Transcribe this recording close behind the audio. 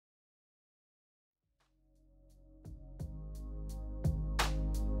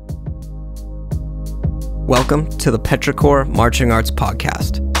Welcome to the Petrichor Marching Arts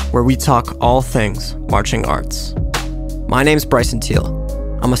Podcast, where we talk all things marching arts. My name's Bryson and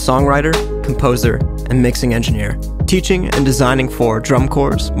Phil. I'm a songwriter, composer, and mixing engineer, teaching and designing for drum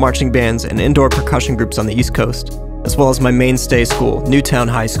corps, marching bands, and indoor percussion groups on the East Coast, as well as my mainstay school, Newtown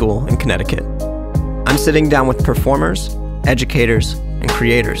High School in Connecticut. I'm sitting down with performers, educators, and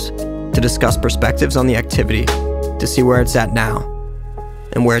creators to discuss perspectives on the activity, to see where it's at now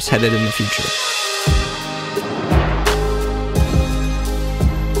and where it's headed in the future.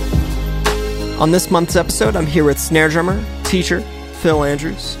 On this month's episode, I'm here with snare drummer, teacher, Phil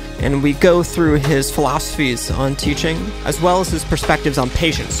Andrews, and we go through his philosophies on teaching, as well as his perspectives on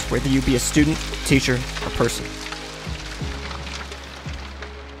patience, whether you be a student, teacher, or person.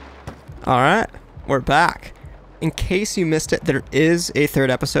 All right, we're back. In case you missed it, there is a third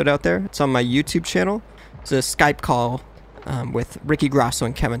episode out there. It's on my YouTube channel. It's a Skype call with Ricky Grasso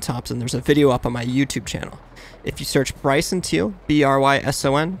and Kevin Thompson. There's a video up on my YouTube channel. If you search Bryson Teel,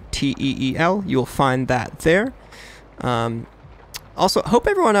 BRYSONTEEL, you will find that there. Also, hope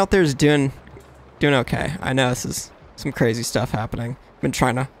everyone out there is doing okay. I know this is some crazy stuff happening. I've been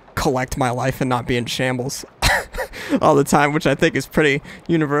trying to collect my life and not be in shambles all the time, which I think is pretty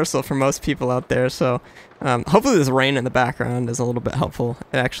universal for most people out there. So hopefully this rain in the background is a little bit helpful.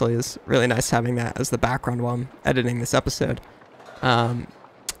 It actually is really nice having that as the background while I'm editing this episode.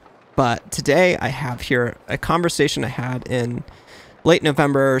 But today I have here a conversation I had in late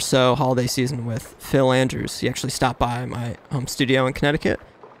November or so, holiday season, with Phil Andrews. He actually stopped by my home studio in Connecticut,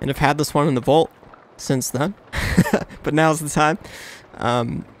 and I've had this one in the vault since then, but now's the time.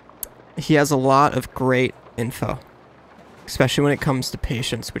 He has a lot of great info, especially when it comes to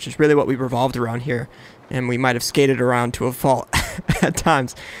patience, which is really what we revolved around here, and we might have skated around to a fault at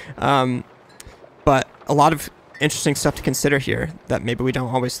times. But a lot of interesting stuff to consider here that maybe we don't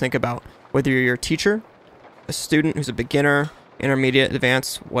always think about, whether you're a teacher, a student who's a beginner, intermediate,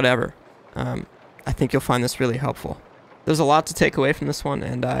 advanced, whatever. I think you'll find this really helpful. There's a lot to take away from this one,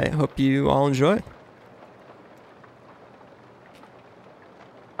 and I hope you all enjoy.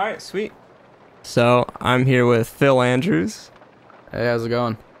 All right, sweet. So I'm here with Phil Andrews. Hey, how's it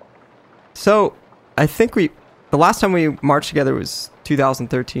going? So I think the last time we marched together was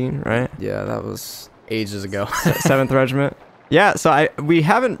 2013, right? Yeah, that was ages ago. 7th Regiment. Yeah, so we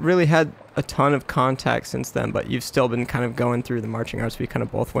haven't really had a ton of contact since then, but you've still been kind of going through the marching arts. We kind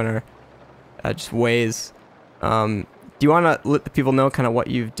of both went our just ways. Do you want to let the people know kind of what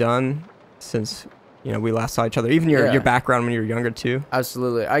you've done since we last saw each other? Even your background when you were younger too.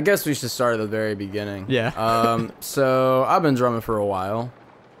 Absolutely. I guess we should start at the very beginning. Yeah. So I've been drumming for a while.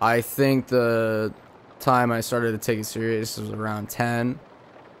 I think the time I started to take it serious was around 10.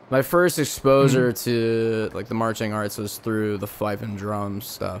 My first exposure to like the marching arts was through the fife and drum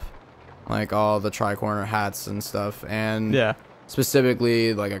stuff, like all the tri-corner hats and stuff, and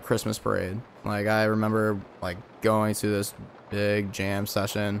specifically like a Christmas parade. Like I remember like going to this big jam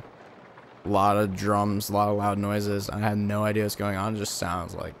session, a lot of drums, a lot of loud noises. I had no idea what's going on. It just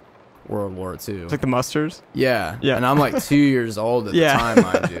sounds like World War II. It's like the musters. Yeah. And I'm like 2 years old at the time,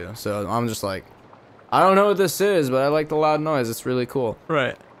 mind you. So I'm just like, I don't know what this is, but I like the loud noise. It's really cool.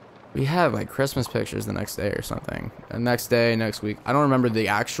 Right. We had like Christmas pictures the next day or something. The next day, next week. I don't remember the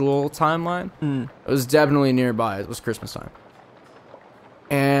actual timeline. It was definitely nearby. It was Christmas time.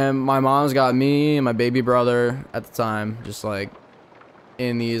 And my mom's got me and my baby brother at the time just like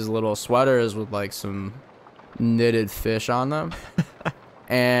in these little sweaters with like some knitted fish on them.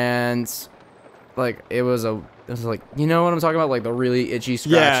 And like it was like, you know what I'm talking about? Like the really itchy,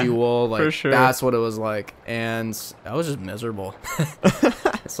 scratchy wool. Like for sure. That's what it was like. And I was just miserable.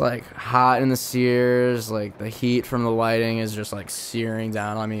 It's like hot in the sears. Like the heat from the lighting is just like searing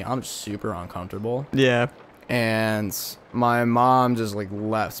down on me. I'm super uncomfortable. Yeah. And my mom just like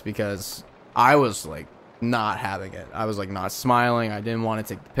left because I was like not having it. I was like not smiling. I didn't want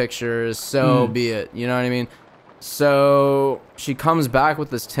to take the pictures. So be it. You know what I mean? So she comes back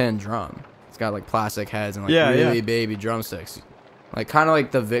with this tin drum. It's got like plastic heads and like really baby drumsticks, like kind of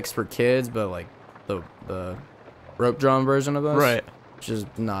like the Vicks for kids, but like the rope drum version of those, right? Which is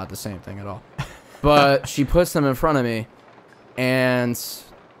not the same thing at all. But she puts them in front of me, and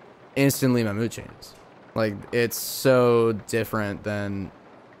instantly my mood changes. Like it's so different than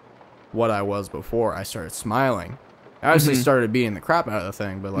what I was before. I started smiling. I obviously started beating the crap out of the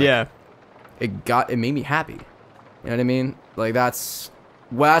thing, but like it made me happy. You know what I mean? Like that's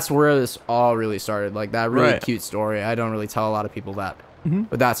where this all really started. Like that really cute story. I don't really tell a lot of people that,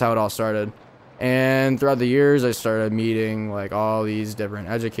 but that's how it all started. And throughout the years, I started meeting like all these different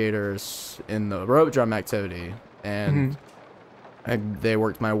educators in the rope drum activity, and They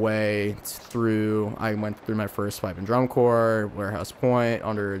worked my way through. I went through my first pipe and drum corps, Warehouse Point,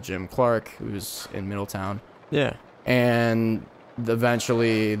 under Jim Clark, who's in Middletown. Yeah. And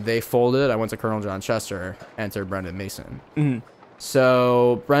eventually they folded. I went to Colonel John Chester, entered Brendan Mason. Mm-hmm.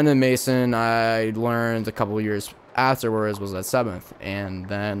 So Brendan Mason, I learned a couple of years afterwards, was at 7th. And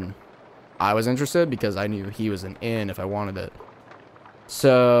then I was interested because I knew he was an in if I wanted it.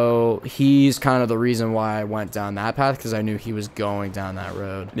 So he's kind of the reason why I went down that path, because I knew he was going down that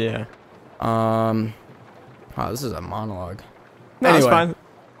road. Yeah. Wow, this is a monologue. No, anyway. it's fine.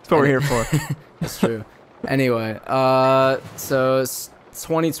 That's what we're here for. That's true. Anyway, so it's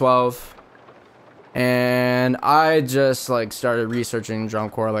 2012, and I just like started researching drum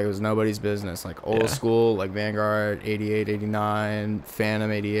corps like it was nobody's business, like old school, like Vanguard 88, 89,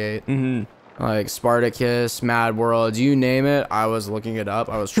 Phantom 88. Mm-hmm. Like Spartacus, Mad World, you name it, I was looking it up.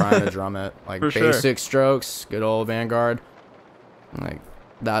 I was trying to drum it. Like For basic strokes, good old Vanguard. Like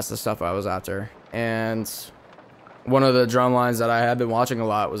that's the stuff I was after. And one of the drum lines that I had been watching a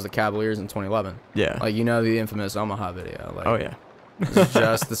lot was the Cavaliers in 2011. Yeah. Like, you know, the infamous Omaha video. Like, Oh, yeah. it's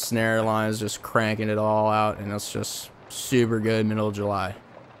just the snare lines just cranking it all out, and it's just super good middle of July.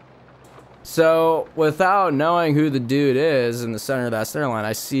 So, without knowing who the dude is in the center of that snare line,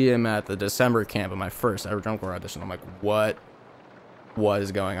 I see him at the December camp of my first ever drum corps audition. I'm like, what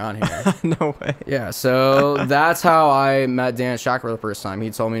is going on here? No way. Yeah, so that's how I met Dan Shack for the first time.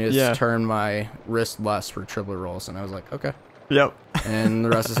 He told me to turn my wrist less for triplet rolls, and I was like, okay. Yep. And the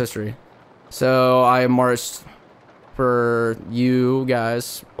rest is history. So I marched for you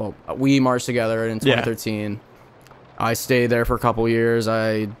guys. Well, we marched together in 2013. I stayed there for a couple years.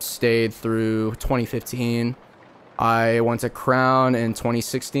 I stayed through 2015. I went to Crown in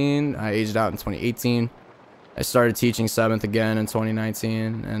 2016. I aged out in 2018. I started teaching 7th again in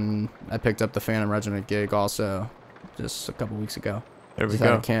 2019, and I picked up the Phantom Regiment gig also just a couple weeks ago. There we Just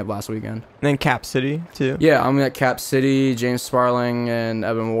go. had a camp last weekend. And then Cap City, too. Yeah, I'm at Cap City. James Sparling and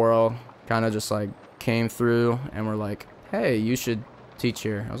Evan Worrell kind of just like came through and were like, hey, you should teach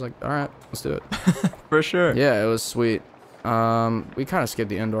here. I was like, all right, let's do it. For sure. Yeah, it was sweet. We kind of skipped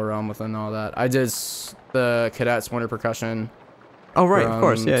the indoor realm within all that. I did the cadets winter percussion. Oh, right, of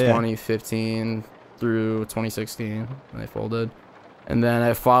course. Yeah, 2015 through 2016 when they folded. And then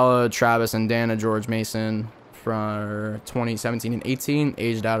I followed Travis and Dana George Mason for 2017 and 18,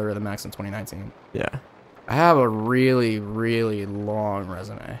 aged out of Rhythm Max in 2019. Yeah. I have a really, really long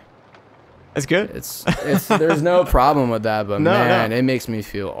resume. It's good. It's there's no problem with that, but No, man, it makes me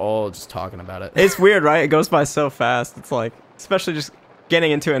feel old just talking about it. It's weird, right? It goes by so fast. It's like, especially just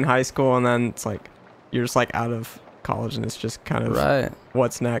getting into it in high school, and then it's like, you're just like out of college, and it's just kind of Right.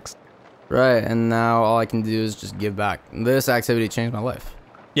 what's next. Right, and now all I can do is just give back. This activity changed my life.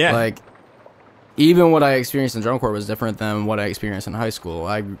 Yeah. Like, even what I experienced in drum corps was different than what I experienced in high school.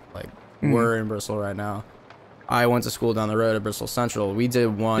 We're in Bristol right now. I went to school down the road at Bristol Central. We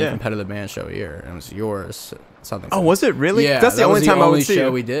did one competitive band show a year, and it was yours. Something. Oh, was it really? Yeah, That's the only time I would see show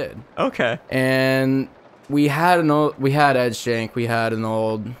you. we did. Okay. And we had Ed Shank. We had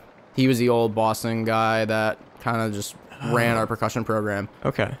he was the old Boston guy that kind of just ran our percussion program.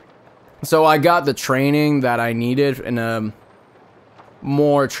 Okay. So I got the training that I needed in a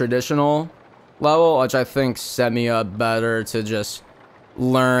more traditional level, which I think set me up better to just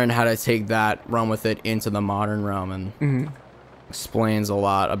learn how to take that, run with it into the modern realm, and explains a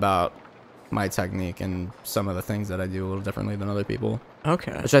lot about my technique and some of the things that I do a little differently than other people.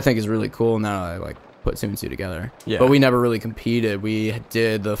 Okay. Which I think is really cool now that I like put two and two together. Yeah. But we never really competed. We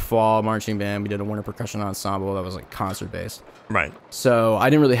did the fall marching band. We did a winter percussion ensemble that was like concert based. Right. So I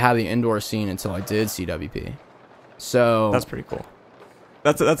didn't really have the indoor scene until I did CWP. So That's pretty cool.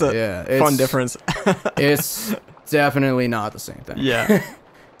 That's a fun difference. It's definitely not the same thing. Yeah.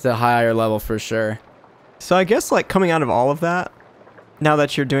 It's a higher level for sure. So I guess like coming out of all of that, now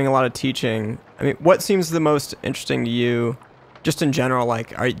that you're doing a lot of teaching, I mean, what seems the most interesting to you, just in general?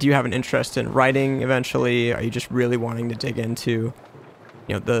 Like, do you have an interest in writing eventually? Are you just really wanting to dig into,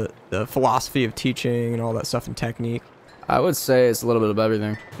 you know, the philosophy of teaching and all that stuff and technique? I would say it's a little bit of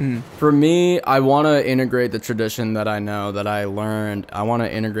everything. For me, I want to integrate the tradition that I know, that I learned. I want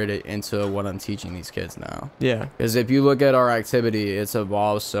to integrate it into what I'm teaching these kids now. Yeah. Because if you look at our activity, it's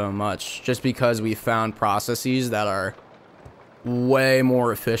evolved so much just because we found processes that are way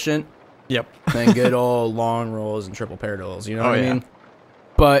more efficient than good old long rolls and triple paradiddles. You know what I mean?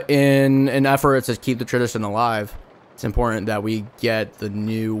 But in an effort to keep the tradition alive, it's important that we get the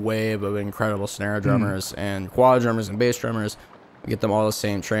new wave of incredible snare drummers and quad drummers and bass drummers. We get them all the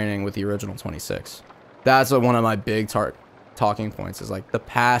same training with the original 26. That's one of my big talking points is like the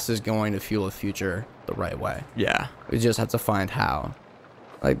past is going to fuel the future the right way. Yeah. We just have to find how.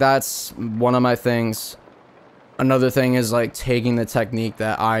 Like that's one of my things. Another thing is like taking the technique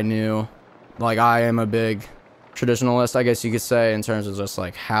that I knew. Like I am a big traditionalist, I guess you could say, in terms of just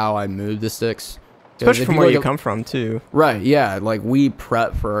like how I move the sticks. Especially from where you come from too. Right, yeah. Like we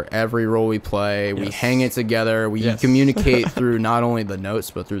prep for every role we play. We hang it together. We communicate through not only the notes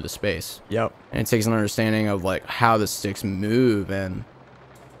but through the space. Yep. And it takes an understanding of like how the sticks move and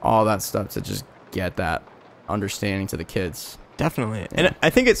all that stuff to just get that understanding to the kids. Definitely. Yeah. And I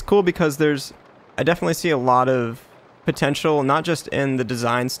think it's cool because I definitely see a lot of potential, not just in the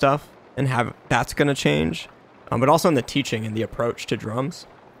design stuff and how that's going to change, but also in the teaching and the approach to drums.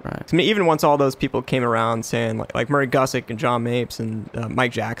 Right. I mean, even once all those people came around saying like Murray Gussick and John Mapes and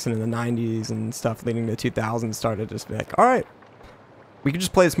Mike Jackson in the 90s and stuff leading to the 2000s started to just be like, all right, we could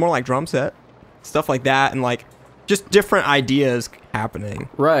just play this more like drum set, stuff like that, and like just different ideas happening.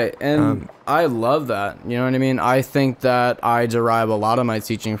 Right. And I love that. You know what I mean? I think that I derive a lot of my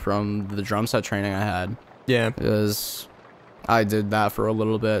teaching from the drum set training I had. Yeah. Because I did that for a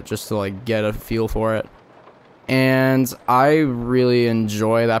little bit just to like get a feel for it. And I really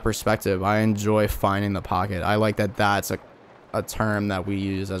enjoy that perspective. I enjoy finding the pocket. I like that that's a term that we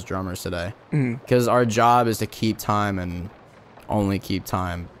use as drummers today. Because our job is to keep time and only keep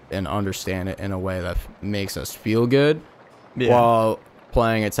time and understand it in a way that makes us feel good while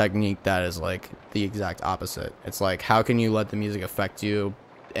playing a technique that is like the exact opposite. It's like, how can you let the music affect you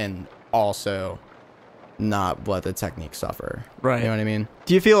and also not let the technique suffer? Right. You know what I mean?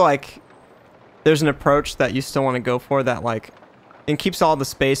 Do you feel like there's an approach that you still want to go for that like and keeps all the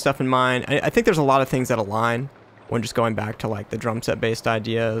space stuff in mind? I think there's a lot of things that align when just going back to like the drum set based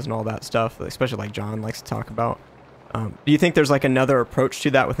ideas and all that stuff, especially like John likes to talk about. Do you think there's like another approach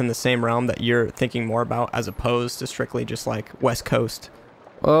to that within the same realm that you're thinking more about as opposed to strictly just like West Coast?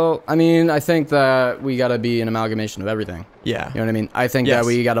 Well, I mean, I think that we got to be an amalgamation of everything. Yeah. You know what I mean? I think that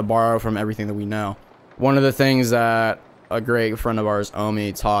we got to borrow from everything that we know. One of the things that a great friend of ours,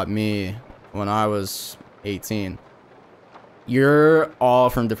 Omi, taught me when I was 18, you're all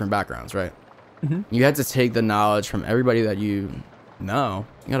from different backgrounds, right? You had to take the knowledge from everybody that you know.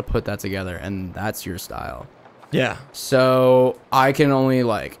 You got to put that together, and that's your style. Yeah. So I can only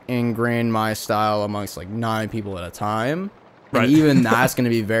like ingrain my style amongst like 9 people at a time. Right. And even that's going to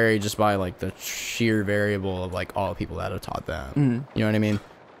be varied just by like the sheer variable of like all the people that have taught them. You know what I mean?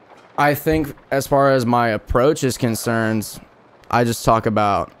 I think as far as my approach is concerned, I just talk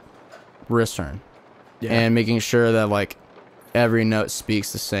about wrist turn and making sure that like every note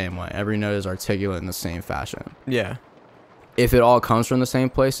speaks the same way. Every note is articulate in the same fashion. Yeah. If it all comes from the same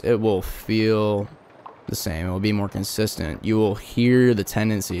place, it will feel the same. It will be more consistent. You will hear the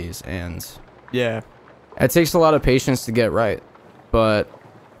tendencies, and it takes a lot of patience to get right, but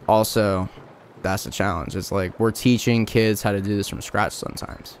also that's the challenge. It's like we're teaching kids how to do this from scratch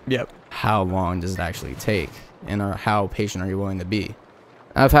sometimes. Yep. How long does it actually take, and how patient are you willing to be?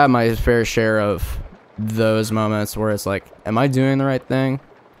 I've had my fair share of those moments where it's like, am I doing the right thing?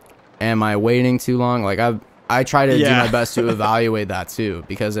 Am I waiting too long? Like I try to do my best to evaluate that too,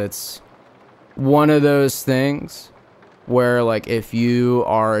 because it's one of those things where like if you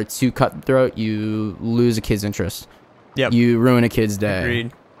are too cutthroat, you lose a kid's interest. Yep. You ruin a kid's day.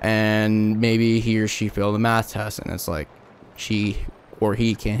 Agreed. And maybe he or she failed the math test, and it's like she or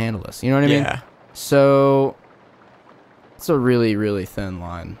he can't handle this. You know what I mean? Yeah. So it's a really, really thin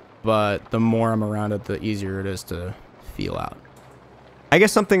line. But the more I'm around it, the easier it is to feel out. I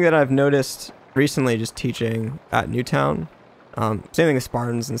guess something that I've noticed recently just teaching at Newtown, same thing with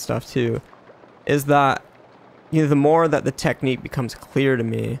Spartans and stuff too, is that the more that the technique becomes clear to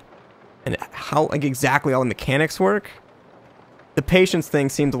me and how like exactly all the mechanics work, the patience thing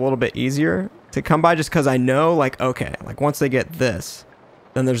seems a little bit easier to come by, just because I know like, okay, like once they get this,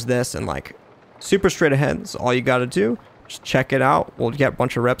 then there's this, and like super straight ahead. So all you got to do, just check it out. We'll get a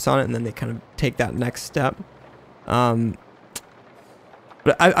bunch of reps on it, and then they kind of take that next step. But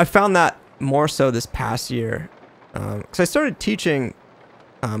I found that more so this past year, because I started teaching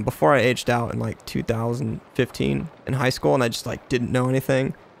before I aged out in like 2015 in high school, and I just like didn't know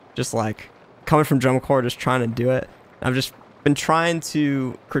anything, just like coming from drum corps, just trying to do it. I've just been trying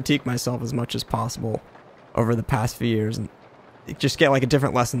to critique myself as much as possible over the past few years and just get like a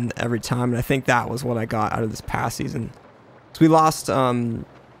different lesson every time. And I think that was what I got out of this past season. So we lost a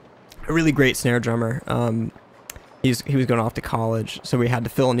really great snare drummer. He was going off to college, so we had to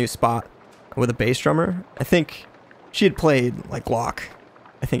fill a new spot with a bass drummer. I think she had played like lock,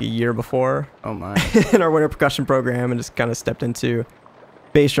 I think a year before. Oh my! In our winter percussion program, and just kind of stepped into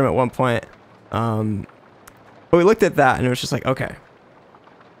bass drum at one point. But we looked at that and it was just like, okay,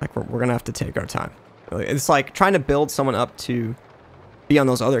 like we're going to have to take our time. It's like trying to build someone up to be on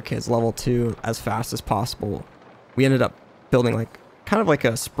those other kids level 2 as fast as possible. We ended up building like kind of like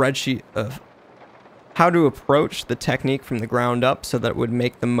a spreadsheet of how to approach the technique from the ground up so that it would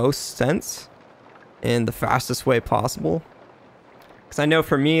make the most sense in the fastest way possible. Because I know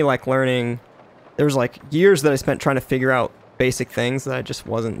for me, like learning, there was like years that I spent trying to figure out basic things that I just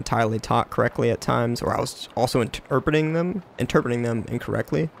wasn't entirely taught correctly at times, or I was also interpreting them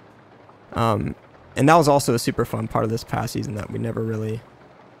incorrectly. And that was also a super fun part of this past season that we never really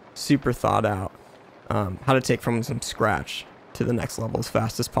super thought out, how to take from scratch to the next level as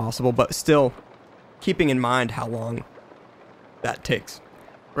fast as possible, but still keeping in mind how long that takes.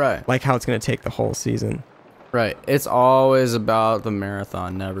 Right. Like how it's going to take the whole season. Right. It's always about the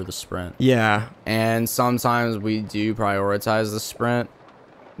marathon, never the sprint. Yeah. And sometimes we do prioritize the sprint.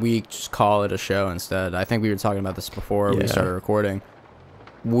 We just call it a show instead. I think we were talking about this before we started recording.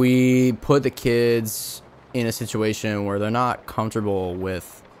 We put the kids in a situation where they're not comfortable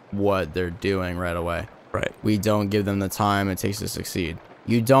with what they're doing right away. Right. We don't give them the time it takes to succeed.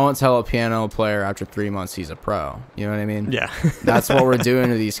 You don't tell a piano player after 3 months he's a pro. You know what I mean? Yeah. That's what we're doing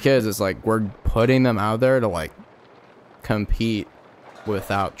to these kids. It's like we're putting them out there to like compete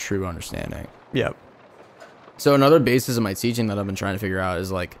without true understanding. Yep. So another basis of my teaching that I've been trying to figure out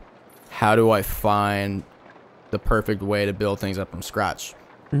is like, how do I find the perfect way to build things up from scratch?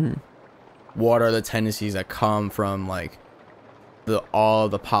 Mm-hmm. What are the tendencies that come from like all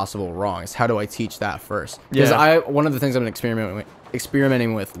the possible wrongs? How do I teach that first? Because one of the things I've been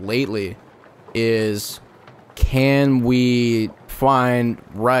experimenting with lately is, can we find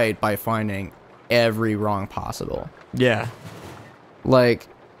right by finding every wrong possible? Yeah. Like,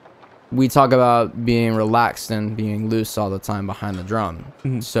 we talk about being relaxed and being loose all the time behind the drum.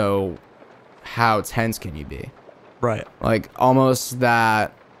 Mm-hmm. So how tense can you be? Right. Like almost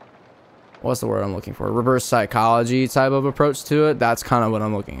that, what's the word I'm looking for? Reverse psychology type of approach to it. That's kind of what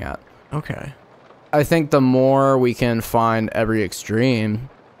I'm looking at. Okay. I think the more we can find every extreme,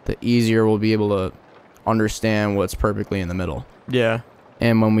 the easier we'll be able to understand what's perfectly in the middle. Yeah.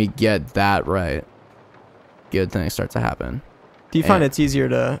 And when we get that right, good things start to happen. Do you find it's easier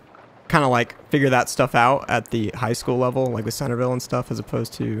to kind of like figure that stuff out at the high school level, like with Centerville and stuff, as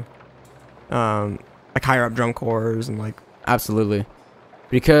opposed to like higher up drum corps and like? Absolutely.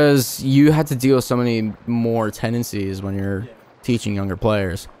 Because you have to deal with so many more tendencies when you're teaching younger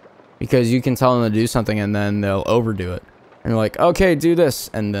players. Because you can tell them to do something and then they'll overdo it. And you're like, okay, do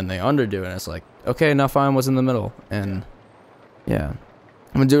this. And then they underdo it. And it's like, okay, now find what's in the middle. And yeah,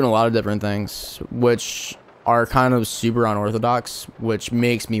 I've been doing a lot of different things, which are kind of super unorthodox, which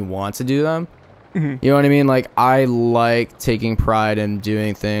makes me want to do them. Mm-hmm. You know what I mean? Like, I like taking pride in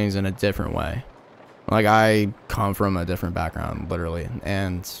doing things in a different way. Like, I come from a different background, literally,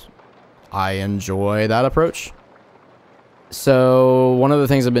 and I enjoy that approach. So one of the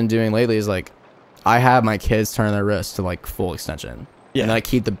things I've been doing lately is, like, I have my kids turn their wrists to, like, full extension. Yeah. And I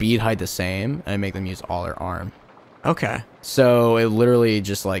keep the beat height the same, and I make them use all their arm. Okay. So it literally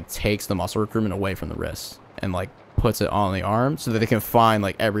just, like, takes the muscle recruitment away from the wrist and, like, puts it on the arm so that they can find,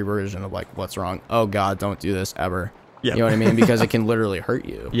 like, every version of, like, what's wrong. Oh, God, don't do this ever. Yep. You know what I mean? Because it can literally hurt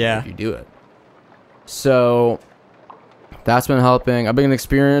you if you do it. So that's been helping. I've been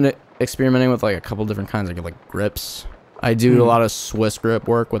experimenting with like a couple different kinds of like grips. I do a lot of Swiss grip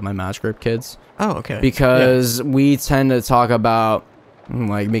work with my match grip kids. Oh, okay. Because we tend to talk about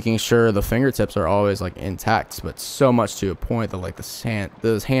like making sure the fingertips are always like intact, but so much to a point that like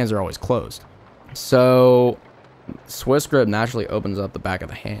those hands are always closed. So Swiss grip naturally opens up the back of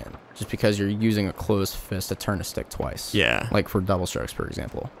the hand just because you're using a closed fist to turn a stick twice. Yeah. Like for double strokes, for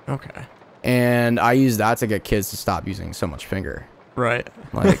example. Okay. And I use that to get kids to stop using so much finger. Right.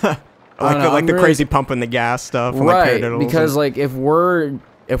 Like, like the crazy pumping the gas stuff. Right. Like because like if we're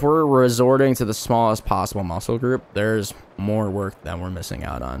resorting to the smallest possible muscle group, there's more work that we're missing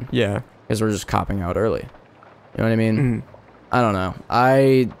out on. Yeah. Because we're just copping out early. You know what I mean? Mm-hmm. I don't know.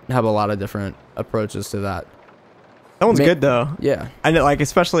 I have a lot of different approaches to that. That one's good though. Yeah. I know, like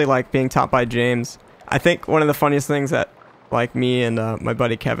especially like being taught by James. I think one of the funniest things that like me and my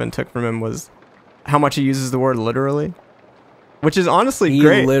buddy Kevin took from him was how much he uses the word literally, which is honestly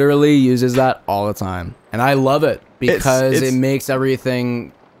great. He literally uses that all the time, and I love it because it makes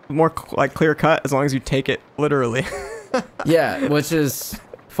everything more like clear cut as long as you take it literally. Yeah, which is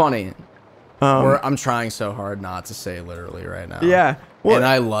funny. I'm trying so hard not to say literally right now. Yeah, well, and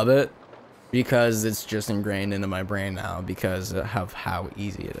I love it because it's just ingrained into my brain now because of how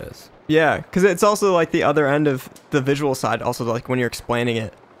easy it is. Yeah, because it's also like the other end of the visual side. Also, like when you're explaining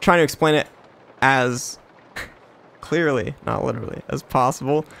it, trying to explain it as clearly, not literally, as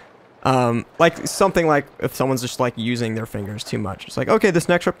possible. Like something like if someone's just like using their fingers too much, it's like, okay, this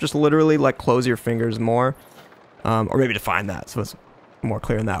next rep, just literally like close your fingers more, or maybe define that so it's more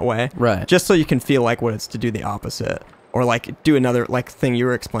clear in that way, Right. just so you can feel like what it's to do the opposite, or like do another like thing you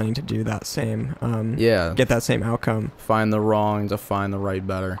were explaining to do that same Yeah. get that same outcome. Find the wrong to find the right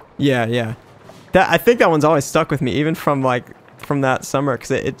better. Yeah. That, I think that one's always stuck with me, even from that summer,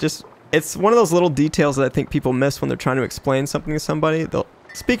 because it's one of those little details that I think people miss when they're trying to explain something to somebody. They'll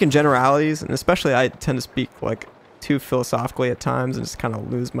speak in generalities, and especially I tend to speak like too philosophically at times and just kind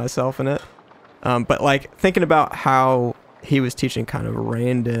of lose myself in it. But like thinking about how he was teaching kind of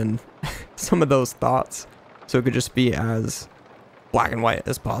reined in some of those thoughts, so it could just be as black and white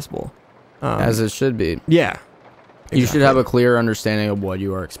as possible. As it should be. Yeah. You should have a clear understanding of what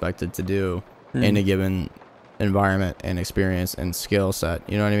you are expected to do in a given environment and experience and skill set.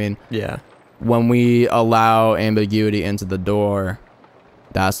 You know what I mean? Yeah. When we allow ambiguity into the door,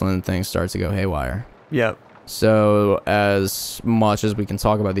 that's when things start to go haywire. Yep. So as much as we can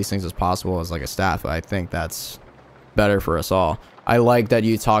talk about these things as possible as like a staff, I think that's better for us all. I like that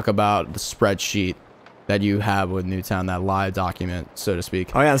you talk about the spreadsheet that you have with Newtown, that live document, so to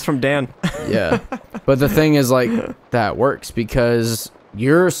speak. Oh yeah, it's from Dan. Yeah. But the thing is, like, that works because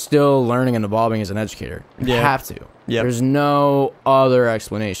you're still learning and evolving as an educator. You have to. Yep. There's no other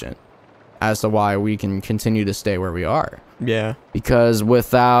explanation as to why we can continue to stay where we are. Yeah. Because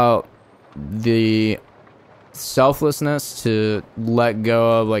without the selflessness to let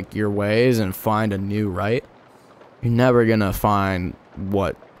go of like your ways and find a new right, you're never gonna find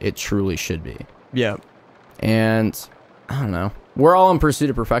what it truly should be. Yeah. And I don't know, we're all in pursuit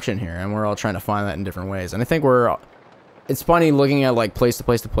of perfection here, and we're all trying to find that in different ways. And I think it's funny looking at like place to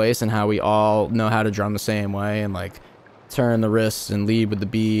place to place and how we all know how to drum the same way and like turn the wrists and lead with the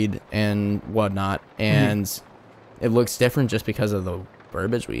bead and whatnot, and it looks different just because of the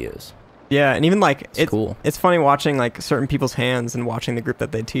verbiage we use. Yeah, and even like it's cool. It's funny watching like certain people's hands and watching the group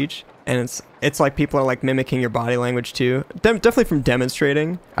that they teach, and it's like people are like mimicking your body language too. Definitely from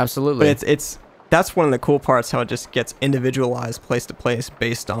demonstrating. Absolutely. But it's that's one of the cool parts, how it just gets individualized place to place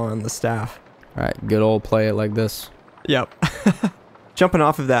based on the staff. All right, good old play it like this. Yep. Jumping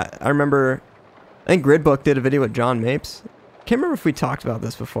off of that, I remember I think Gridbook did a video with John Mapes. Can't remember if we talked about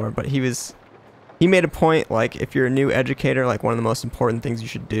this before, but he made a point like if you're a new educator, like one of the most important things you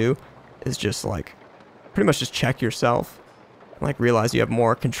should do is just like pretty much just check yourself, like realize you have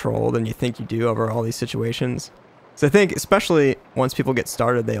more control than you think you do over all these situations. So I think especially once people get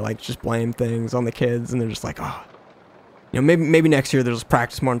started, they like just blame things on the kids, and they're just like, oh, you know, maybe next year they'll just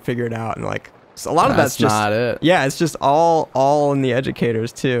practice more and figure it out. And like so a lot of that's just not it. Yeah, it's just all in the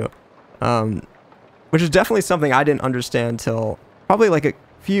educators too, which is definitely something I didn't understand till probably like a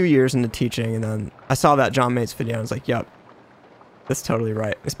few years into teaching, and then I saw that John Mates video and I was like, yep, that's totally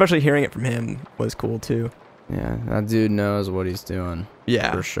right. Especially hearing it from him was cool too. Yeah, that dude knows what he's doing.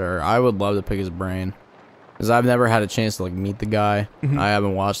 Yeah, for sure. I would love to pick his brain, because I've never had a chance to like meet the guy. I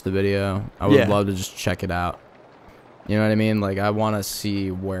haven't watched the video. I would love to just check it out. You know what I mean? Like, I want to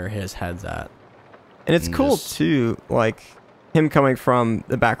see where his head's at. And it's cool too, like him coming from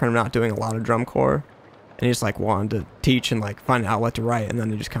the background of not doing a lot of drum corps, and he just like wanted to teach and like find an outlet to write, and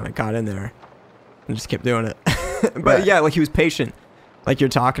then he just kind of got in there and just kept doing it. But yeah, like he was patient, like you're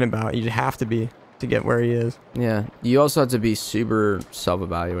talking about. You have to be to get where he is. Yeah, you also have to be super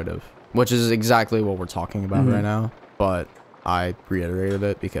self-evaluative, which is exactly what we're talking about right now. But I reiterated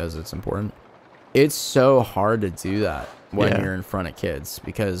it because it's important. It's so hard to do that when you're in front of kids,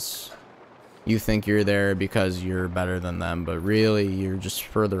 because you think you're there because you're better than them, but really you're just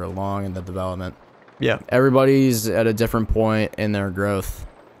further along in the development. Yeah, everybody's at a different point in their growth.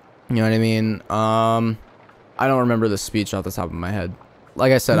 You know what I mean? I don't remember the speech off the top of my head.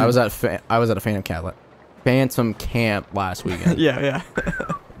 Like I said, I was at a Phantom Camp last weekend. yeah.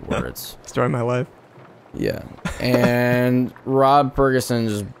 Words. Story of my life. Yeah. And Rob Ferguson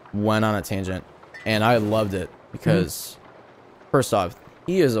just went on a tangent, and I loved it because, first off,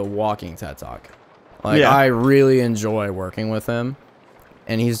 he is a walking TED Talk. Like, I really enjoy working with him,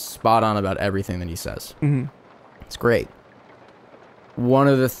 and he's spot on about everything that he says. It's great. One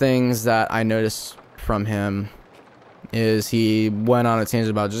of the things that I noticed from him is he went on a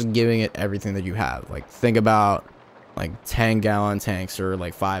tangent about just giving it everything that you have. Like, think about like 10-gallon tanks, or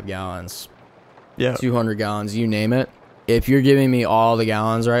like 5 gallons, 200 gallons, you name it. If you're giving me all the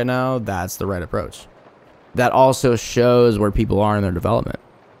gallons right now, that's the right approach. That also shows where people are in their development.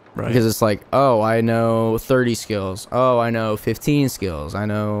 Right. Because it's like, oh, I know 30 skills. Oh, I know 15 skills. I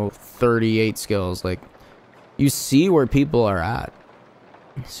know 38 skills. Like, you see where people are at.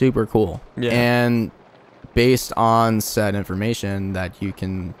 Super cool. Yeah. And based on said information that you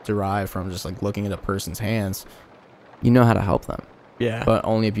can derive from just like looking at a person's hands, you know how to help them. Yeah. But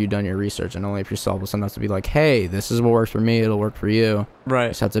only if you've done your research, and only if you're selfless enough to be like, hey, this is what works for me, it'll work for you. Right. You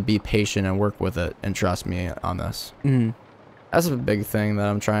just have to be patient and work with it and trust me on this. That's a big thing that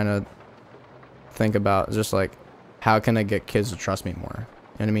I'm trying to think about. Just like, how can I get kids to trust me more?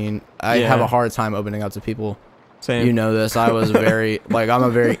 You know what I mean? I have a hard time opening up to people. Same. You know this. I was very, like, I'm a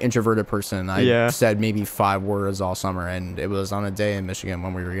very introverted person. I said maybe 5 words all summer, and it was on a day in Michigan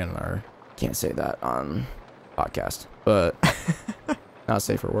when we were getting our, can't say that on podcast, but not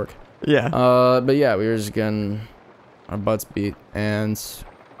safe for work. Yeah. But yeah, we were just getting our butts beat, and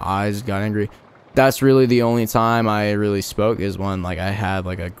I just got angry. That's really the only time I really spoke, is when like I had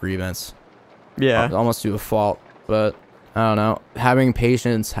like a grievance. Yeah. Almost to a fault, but I don't know. Having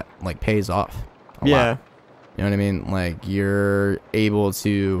patience like pays off. A lot. You know what I mean? Like, you're able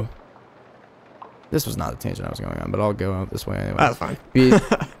to. This was not the tangent I was going on, but I'll go out this way anyway. That's fine.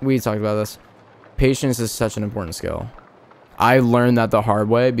 We talked about this. Patience is such an important skill. I learned that the hard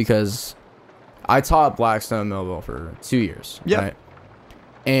way because I taught Blackstone Millville for 2 years. Yeah. Right?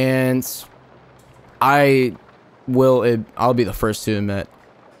 And I'll be the first to admit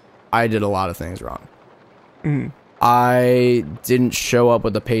I did a lot of things wrong. I didn't show up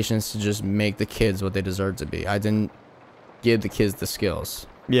with the patience to just make the kids what they deserve to be. I didn't give the kids the skills.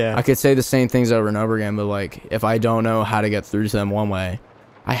 Yeah. I could say the same things over and over again, but like, if I don't know how to get through to them one way,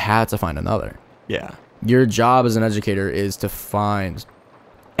 I had to find another. Yeah. Your job as an educator is to find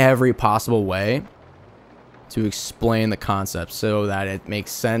every possible way to explain the concept so that it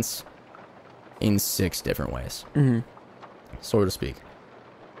makes sense in 6 different ways, so to speak.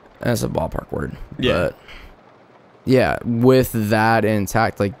 That's a ballpark word. Yeah. But yeah, with that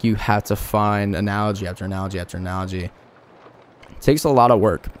intact, like, you have to find analogy after analogy after analogy. It takes a lot of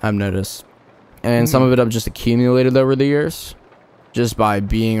work, I've noticed. And some of it I've just accumulated over the years just by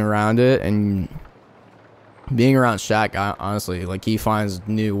being around it. And being around Shaq, honestly, like, he finds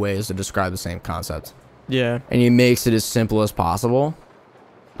new ways to describe the same concept. Yeah. And he makes it as simple as possible,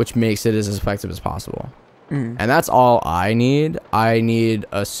 which makes it as effective as possible. And that's all I need. I need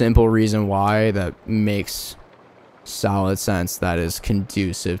a simple reason why that makes solid sense, that is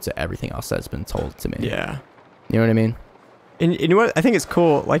conducive to everything else that's been told to me. Yeah. You know what I mean? And you know what? I think it's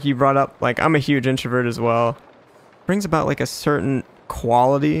cool, like you brought up, like, I'm a huge introvert as well. Brings about like a certain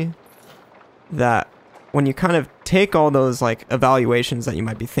quality that when you kind of take all those like evaluations that you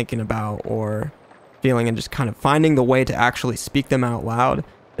might be thinking about or feeling and just kind of finding the way to actually speak them out loud,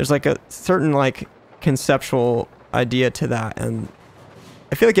 there's like a certain like conceptual idea to that. And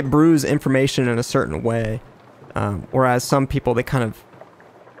I feel like it brews information in a certain way. Whereas some people, they kind of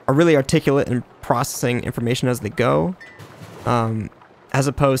are really articulate in processing information as they go, as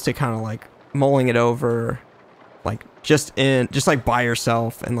opposed to kind of like mulling it over, like just like by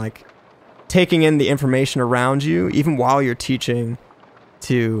yourself and like taking in the information around you, even while you're teaching,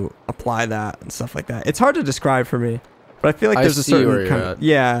 to apply that and stuff like that. It's hard to describe for me, but I feel like there's a certain kind of,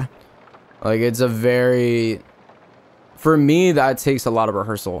 yeah. Like, it's a very, for me, that takes a lot of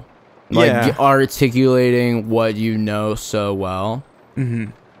rehearsal. Like, articulating what you know so well.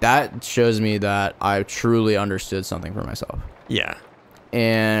 That shows me that I truly understood something for myself. Yeah.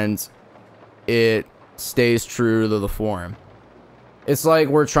 And it stays true to the form. It's like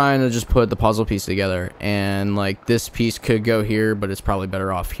we're trying to just put the puzzle piece together, and like, this piece could go here, but it's probably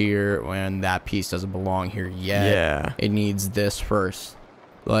better off here, when that piece doesn't belong here yet. Yeah. It needs this first.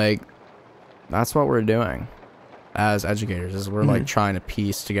 Like, that's what we're doing as educators, is we're like trying to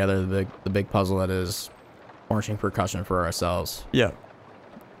piece together the big puzzle that is marching percussion for ourselves. Yeah.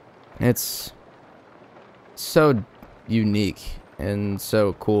 It's so unique and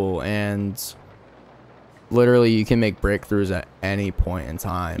so cool, and literally you can make breakthroughs at any point in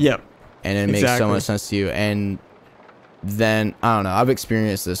time. Yep. And it makes so much sense to you. And then, I don't know, I've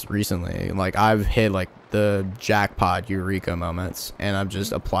experienced this recently. Like, I've hit like the jackpot eureka moments, and I've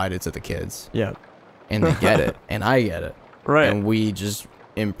just applied it to the kids. Yeah. And they get it, and I get it. Right. And we just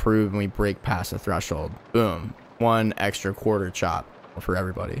improve, and we break past the threshold. Boom. 1 extra quarter chop for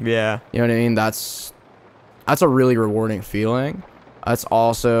everybody. Yeah. You know what I mean? That's a really rewarding feeling. That's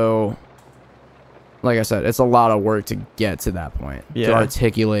also, like I said, it's a lot of work to get to that point. Yeah. To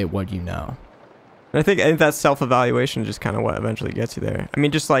articulate what you know. And I think that self-evaluation is just kind of what eventually gets you there. I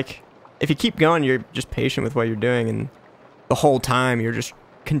mean, just like, if you keep going, you're just patient with what you're doing, and the whole time you're just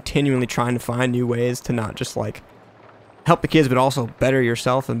continually trying to find new ways to not just like help the kids, but also better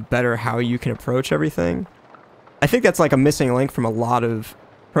yourself and better how you can approach everything. I think that's like a missing link from a lot of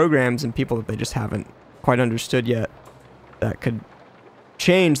programs and people that they just haven't quite understood yet, that could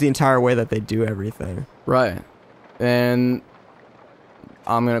change the entire way that they do everything. Right. And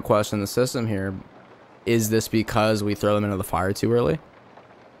I'm going to question the system here. Is this because we throw them into the fire too early?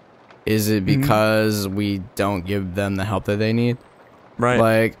 Is it because we don't give them the help that they need? Right.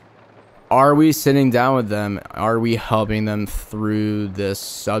 Like, are we sitting down with them? Are we helping them through this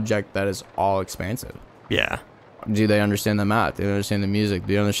subject that is all expansive? Yeah. Do they understand the math? Do they understand the music?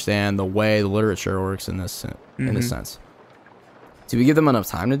 Do they understand the way the literature works in this sense? Do we give them enough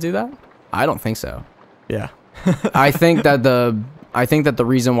time to do that? I don't think so. Yeah. I think that the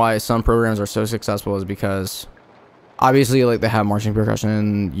reason why some programs are so successful is because obviously, like, they have marching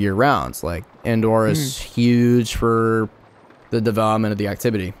percussion year round. Like, indoor is huge for the development of the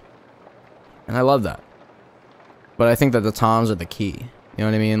activity. And I love that. But I think that the toms are the key. You know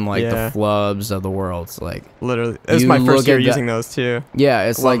what I mean? Like, the flubs of the world. Like, literally. It was my first year using those too. Yeah,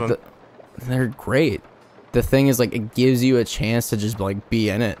 it's love like, they're great. The thing is, like, it gives you a chance to just, like, be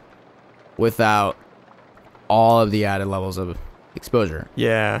in it without all of the added levels of exposure.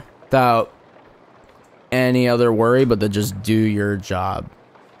 Yeah. Without any other worry but to just do your job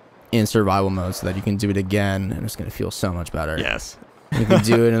in survival mode so that you can do it again and it's going to feel so much better. Yes. You can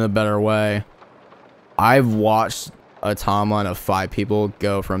do it in a better way. I've watched a timeline of 5 people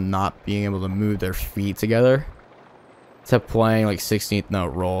go from not being able to move their feet together to playing like 16th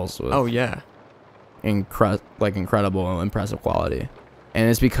note rolls with incredible, impressive quality. And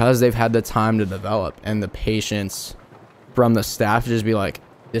it's because they've had the time to develop and the patience from the staff to just be like,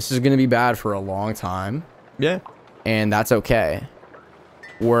 this is going to be bad for a long time. Yeah. And that's okay.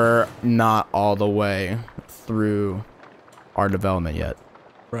 We're not all the way through our development yet.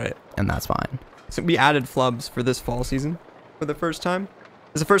 Right. And that's fine. So we added flubs for this fall season for the first time.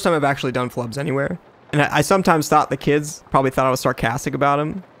 It's the first time I've actually done flubs anywhere. And I sometimes thought the kids probably thought I was sarcastic about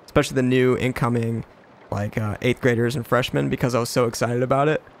them, especially the new incoming like 8th graders and freshmen, because I was so excited about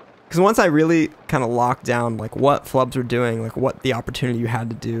it. Because once I really kind of locked down like what flubs were doing, like what the opportunity you had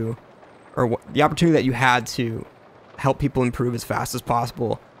to do, or what the opportunity that you had to help people improve as fast as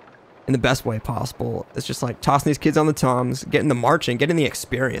possible in the best way possible, it's just like tossing these kids on the toms, getting the marching, getting the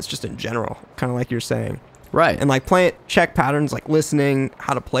experience just in general, kind of like you're saying. Right. And like playing check patterns, like listening,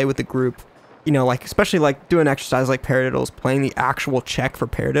 how to play with the group, you know, like especially like doing exercise like paradiddles, playing the actual check for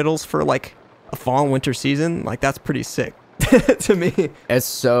paradiddles for like a fall and winter season, like that's pretty sick to me.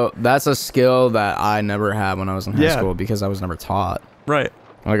 That's a skill that I never had when I was in high school because I was never taught. Right.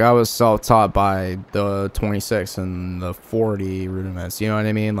 Like, I was self-taught by the 26 and the 40 rudiments, you know what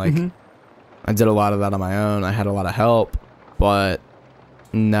I mean? Like, I did a lot of that on my own. I had a lot of help, but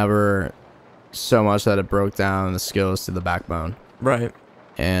never so much that it broke down the skills to the backbone. Right.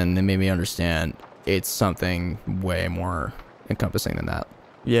 And it made me understand it's something way more encompassing than that.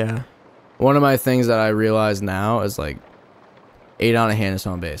 Yeah. One of my things that I realize now is, like, 8 on a hand is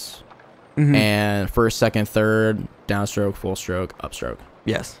home base. And first, second, third, downstroke, full stroke, upstroke.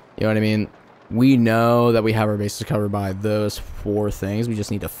 Yes. You know what I mean? We know that we have our bases covered by those 4 things. We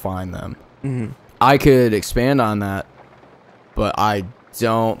just need to find them. I could expand on that, but I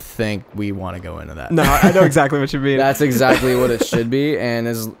don't think we want to go into that. No, I know exactly what you mean. That's exactly what it should be. And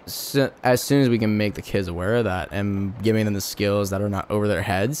as soon as we can make the kids aware of that and giving them the skills that are not over their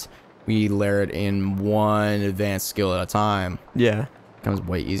heads, we layer it in one advanced skill at a time. Yeah. It becomes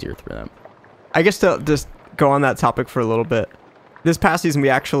way easier for them. I guess to just go on that topic for a little bit. This past season,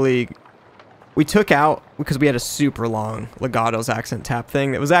 we took out, because we had a super long legatos accent tap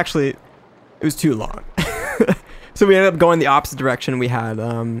thing. It was too long. So we ended up going the opposite direction. We had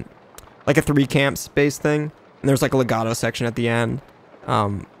like a 3 camps based thing, and there's like a legato section at the end.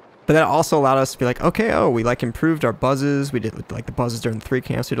 But that also allowed us to be like, okay, we like improved our buzzes. We did like the buzzes during the 3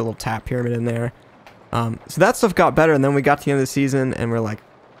 camps. We did a little tap pyramid in there. So that stuff got better, and then we got to the end of the season, and we're like,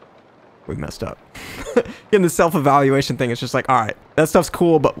 we messed up. In the self-evaluation thing, it's just like, all right, that stuff's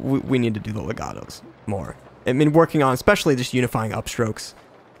cool, but we need to do the legatos more. I mean, working on especially just unifying upstrokes.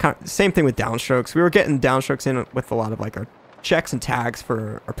 Same thing with downstrokes. We were getting downstrokes in with a lot of like our checks and tags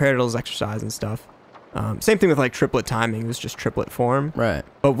for our paradiddles exercise and stuff. Same thing with like triplet timing. It was just triplet form. Right.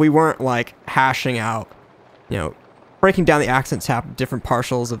 But we weren't like hashing out, you know, breaking down the accent tap, different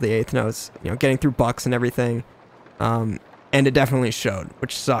partials of the 8th notes, you know, getting through bucks and everything. And it definitely showed,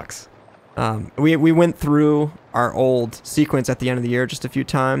 which sucks. We went through our old sequence at the end of the year just a few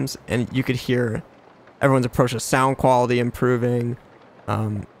times, and you could hear everyone's approach to sound quality improving.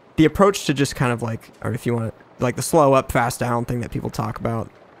 The approach to just kind of like, or if you want to, like the slow up, fast down thing that people talk about,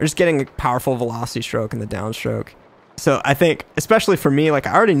 or just getting a powerful velocity stroke in the downstroke. So I think, especially for me, like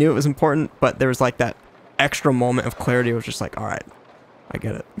I already knew it was important, but there was like that extra moment of clarity. It was just like, all right, I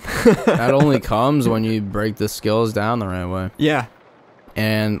get it. That only comes when you break the skills down the right way. Yeah.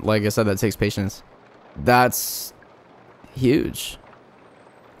 And like I said, that takes patience. That's huge.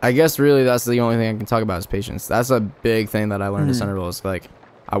 I guess really that's the only thing I can talk about is patience. That's a big thing that I learned at Centerville. Is like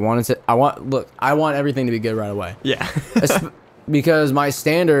I want everything to be good right away. Yeah. Because my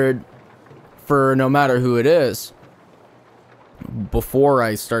standard for no matter who it is before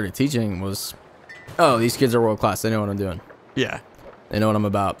I started teaching was, oh, these kids are world class. They know what I'm doing. Yeah. They know what I'm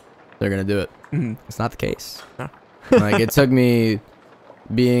about. They're gonna do it. It's not the case. No. Like it took me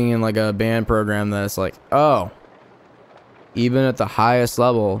being in like a band program that's like, oh, even at the highest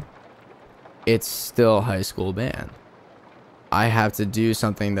level, it's still high school band. I have to do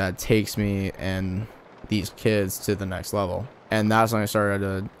something that takes me and these kids to the next level. And that's when I started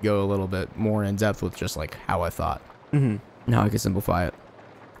to go a little bit more in depth with just like how I thought. Now I can simplify it.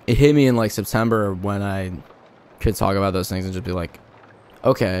 It hit me in like September when I could talk about those things and just be like,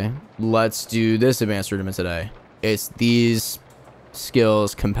 okay, let's do this advanced rudiment today. It's these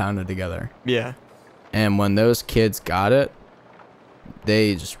skills compounded together. Yeah. And when those kids got it,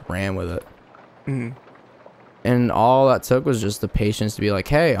 they just ran with it. And all that took was just the patience to be like,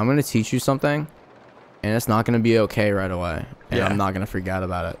 hey, I'm going to teach you something, and it's not going to be okay right away. And I'm not going to freak out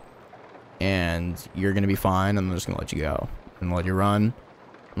about it. And you're going to be fine. I'm just going to let you go and let you run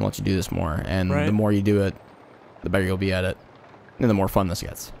and let you do this more. And the more you do it, the better you'll be at it. And the more fun this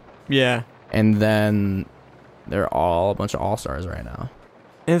gets. Yeah. And then they're all a bunch of all-stars right now.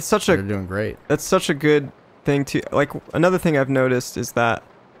 And it's such they're doing great. That's such a good thing to, like, another thing I've noticed is that,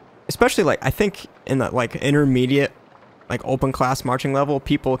 especially like I think in that like intermediate, like open class marching level,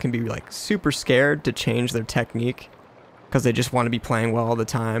 people can be like super scared to change their technique because they just want to be playing well all the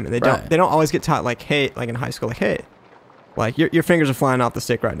time, and they don't always get taught like, hey, like in high school, like, hey, like your fingers are flying off the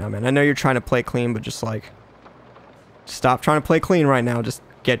stick right now, man. I know you're trying to play clean, but just like stop trying to play clean right now. Just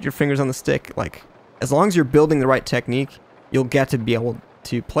get your fingers on the stick. Like as long as you're building the right technique, you'll get to be able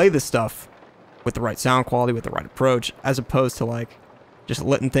to play this stuff with the right sound quality, with the right approach, as opposed to like just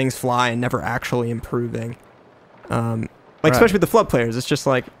letting things fly and never actually improving. Especially with the flub players, it's just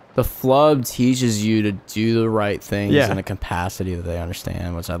like the flub teaches you to do the right things in a capacity that they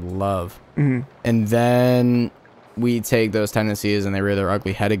understand, which I love. And then we take those tendencies and they rear their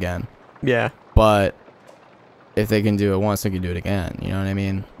ugly head again. Yeah. But if they can do it once, they can do it again. You know what I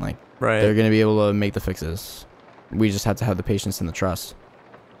mean? Like, they're going to be able to make the fixes. We just have to have the patience and the trust.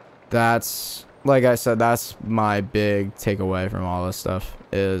 That's, like I said, that's my big takeaway from all this stuff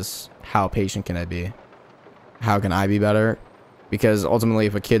is how patient can I be? How can I be better? Because ultimately,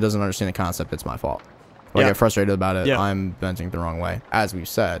 if a kid doesn't understand the concept, it's my fault. If I get frustrated about it, I'm bending the wrong way, as we've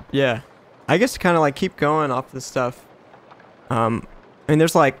said. Yeah. I guess to kind of like keep going off this stuff, I mean,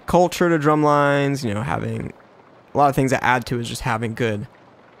 there's like culture to drum lines, you know, having a lot of things that add to is just having good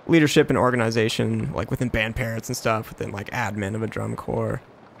leadership and organization, like within band parents and stuff, within like admin of a drum corps,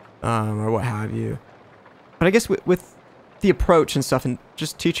 or what have you. But I guess with the approach and stuff and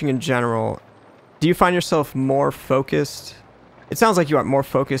just teaching in general, do you find yourself more focused? It sounds like you are more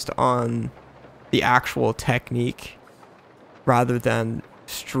focused on the actual technique rather than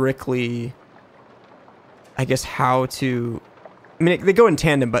strictly, I guess, how to, I mean, they go in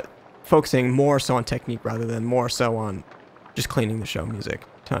tandem, but focusing more so on technique rather than more so on just cleaning the show music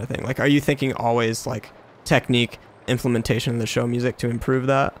kind of thing. Like, are you thinking always like technique, implementation of the show music to improve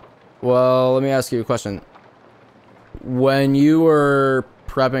that? Well, let me ask you a question. When you were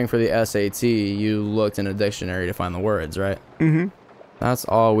prepping for the SAT, you looked in a dictionary to find the words, right? That's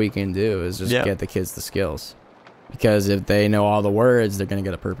all we can do is just get the kids the skills. Because if they know all the words, they're going to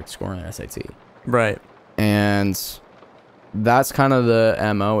get a perfect score in their SAT. Right. And that's kind of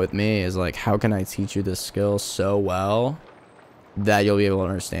the MO with me is like, how can I teach you this skill so well that you'll be able to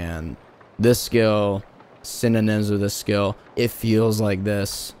understand this skill, synonyms with this skill. It feels like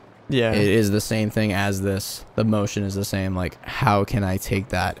this. Yeah. It is the same thing as this. The motion is the same. Like, how can I take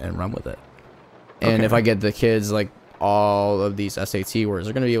that and run with it? And if I get the kids, like, all of these SAT words,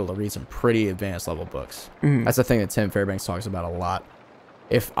 they're going to be able to read some pretty advanced level books. That's the thing that Tim Fairbanks talks about a lot.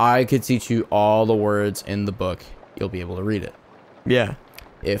 If I could teach you all the words in the book, you'll be able to read it. Yeah.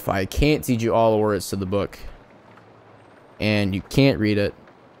 If I can't teach you all the words to the book and you can't read it,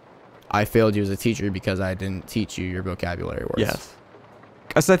 I failed you as a teacher because I didn't teach you your vocabulary words. Yes.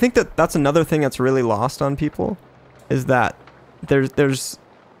 So I think that that's another thing that's really lost on people is that there's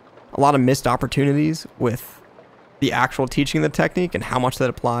a lot of missed opportunities with the actual teaching the technique and how much that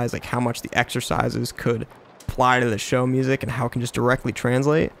applies, like how much the exercises could apply to the show music and how it can just directly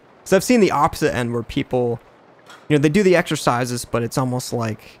translate. So I've seen the opposite end where people, you know, they do the exercises, but it's almost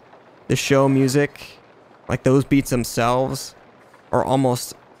like the show music, like those beats themselves are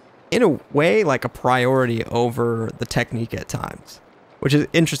almost in a way like a priority over the technique at times. which is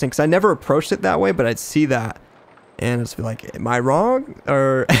interesting because I never approached it that way, but I'd see that and it's be like, am I wrong?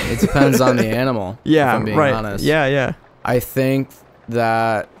 Or It depends on the animal. yeah, if I'm being right. honest. Yeah. I think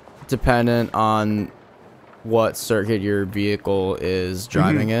that dependent on what circuit your vehicle is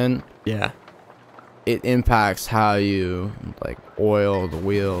driving in, Yeah. it impacts how you like oil the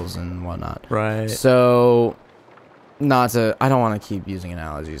wheels and whatnot. Right. So, I don't want to keep using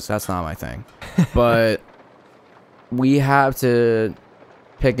analogies. That's not my thing. But we have to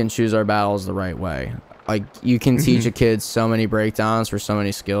pick and choose our battles the right way. Like, you can teach a kid so many breakdowns for so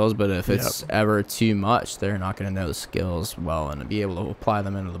many skills, but if it's ever too much, they're not going to know the skills well and be able to apply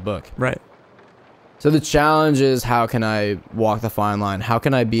them into the book. Right. So the challenge is, how can I walk the fine line? How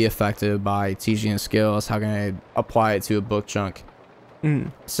can I be effective by teaching skills? How can I apply it to a book chunk?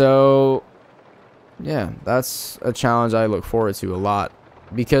 So, yeah, that's a challenge I look forward to a lot,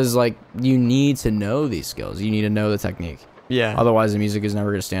 because like, you need to know these skills. You need to know the technique. Yeah. Otherwise, the music is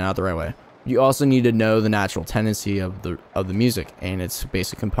never going to stand out the right way. You also need to know the natural tendency of the music and its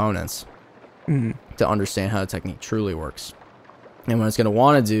basic components to understand how the technique truly works and what it's going to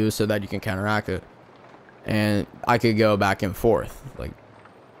want to do, so that you can counteract it. And I could go back and forth, like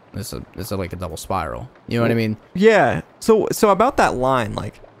it's like a double spiral. You know what I mean? Yeah. So about that line,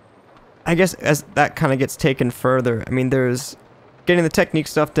 like, I guess as that kind of gets taken further, I mean, there's getting the technique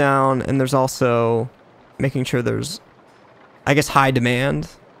stuff down, and there's also making sure there's, I guess, high demand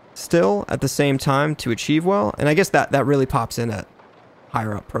still at the same time to achieve well. And I guess that really pops in at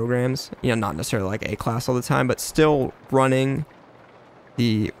higher up programs, you know, not necessarily like A class all the time, but still running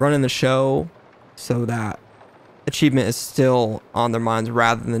the show so that achievement is still on their minds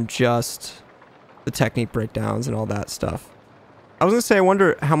rather than just the technique breakdowns and all that stuff. I was gonna say, I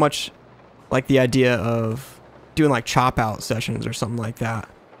wonder how much like the idea of doing like chop out sessions or something like that,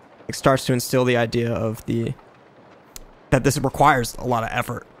 it starts to instill the idea of that this requires a lot of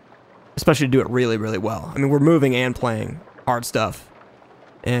effort, especially to do it really, really well. I mean, we're moving and playing hard stuff.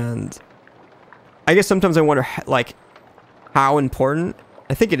 And I guess sometimes I wonder like how important,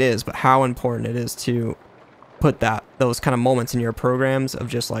 I think it is, but how important it is to put those kind of moments in your programs of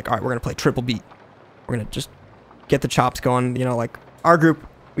just like, all right, we're going to play triple beat. We're going to just get the chops going. You know, like our group,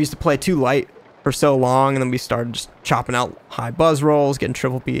 we used to play too light for so long, and then we started just chopping out high buzz rolls, getting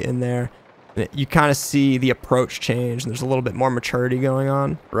triple beat in there. And you kind of see the approach change, and there's a little bit more maturity going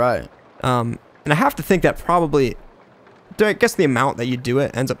on. Right. And I have to think that probably, I guess the amount that you do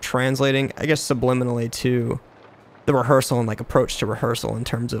it ends up translating, I guess, subliminally to the rehearsal and like approach to rehearsal in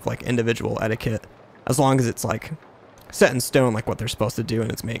terms of like individual etiquette, as long as it's like set in stone, like what they're supposed to do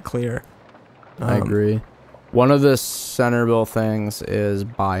and it's made clear. I agree. One of the centerable things is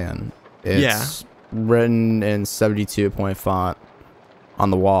buy-in. It's written in 72-point font on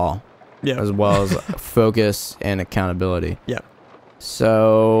the wall, as well as focus and accountability. Yeah.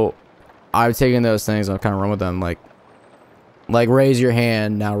 So I've taken those things and I've kind of run with them, like raise your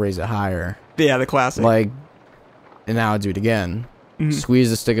hand, now raise it higher. Yeah, the classic. Like, and now do it again.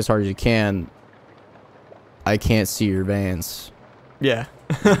 Squeeze the stick as hard as you can. I can't see your veins. Yeah.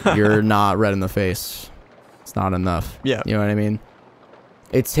 You're not red in the face. It's not enough. Yeah. You know what I mean?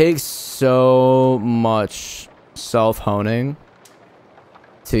 It takes so much self-honing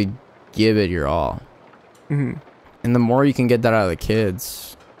to give it your all. And the more you can get that out of the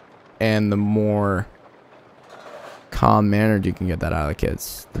kids, and the more calm-mannered you can get that out of the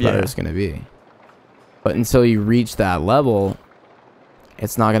kids, the better it's going to be. But until you reach that level,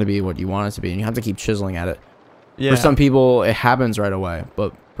 it's not going to be what you want it to be, and you have to keep chiseling at it. For some people, it happens right away,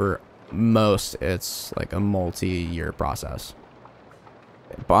 but for most, it's like a multi-year process.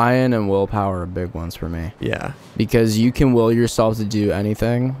 Buy-in and willpower are big ones for me. Yeah. Because you can will yourself to do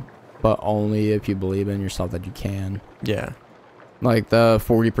anything, but only if you believe in yourself that you can. Yeah. Like the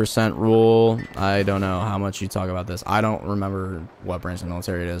 40% rule, I don't know how much you talk about this. I don't remember what branch of the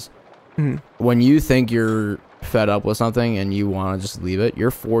military it is. When you think you're fed up with something and you want to just leave it,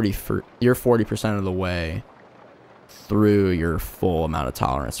 you're 40% of the way through your full amount of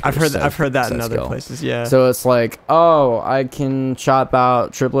tolerance. I've heard that in other places. Yeah. So it's like, oh, I can chop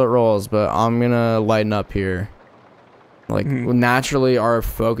out triplet rolls, but I'm gonna lighten up here. Like naturally, our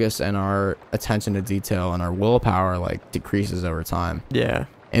focus and our attention to detail and our willpower like decreases over time. Yeah.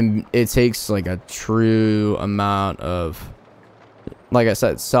 And it takes like a true amount of, like I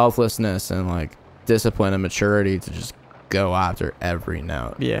said, selflessness and like discipline and maturity to just go after every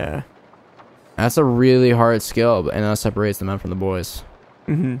note. Yeah. That's a really hard skill, and that separates the men from the boys.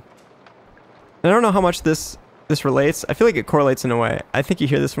 I don't know how much this relates. I feel like it correlates in a way. I think you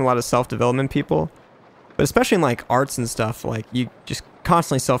hear this from a lot of self-development people, but especially in like arts and stuff, like you just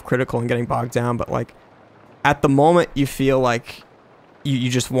constantly self-critical and getting bogged down. But like at the moment you feel like you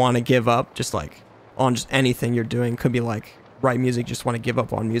just want to give up, just like on just anything you're doing. Could be like write music, just want to give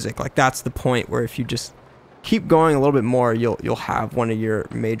up on music. Like that's the point where if you just keep going a little bit more, you'll have one of your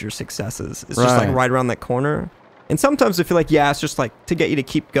major successes. It's just like right around that corner. And sometimes I feel like, yeah, it's just like to get you to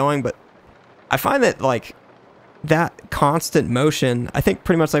keep going, but I find that like that constant motion, I think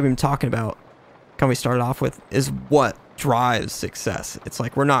pretty much like we've been talking about, kind of we started off with, is what drives success. It's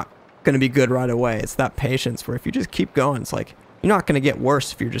like we're not going to be good right away. It's that patience where if you just keep going, it's like you're not going to get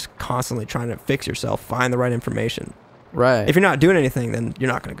worse if you're just constantly trying to fix yourself, find the right information. Right. If you're not doing anything, then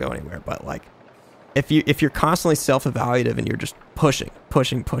you're not going to go anywhere. But like if you're constantly self-evaluative and you're just pushing,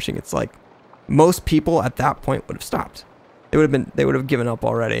 it's like most people at that point would have stopped. They would have given up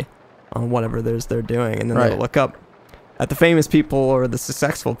already on whatever it is they're doing, and then they'll look up at the famous people or the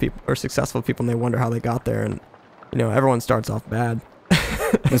successful people and they wonder how they got there. And everyone starts off bad.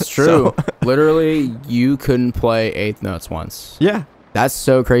 It's true. Literally, you couldn't play eighth notes once. Yeah, that's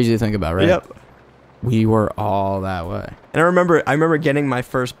so crazy to think about, right? Yep. We were all that way. And I remember getting my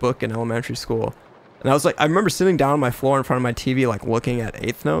first book in elementary school, and I remember sitting down on my floor in front of my TV, like looking at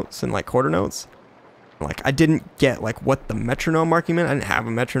eighth notes and like quarter notes. Like I didn't get like what the metronome marking meant. I didn't have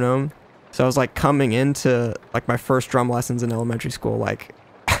a metronome. So I was like coming into like my first drum lessons in elementary school, like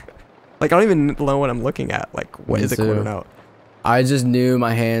I don't even know what I'm looking at. Like what is a quarter note? I just knew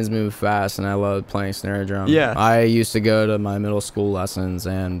my hands moved fast and I loved playing snare drum. Yeah. I used to go to my middle school lessons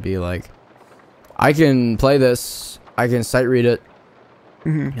and be like, I can play this, I can sight read it. I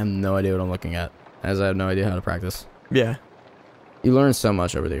have no idea what I'm looking at, as I have no idea how to practice. Yeah. You learn so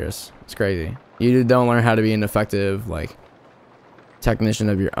much over the years. It's crazy. You don't learn how to be an effective like technician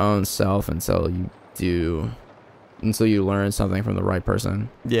of your own self until you learn something from the right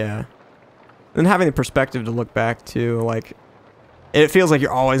person. Yeah. And having the perspective to look back to, like, it feels like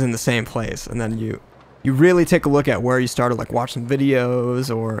you're always in the same place, and then you really take a look at where you started, like watch some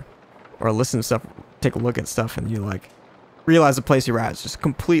videos or listen to stuff, take a look at stuff, and you like realize the place you're at is just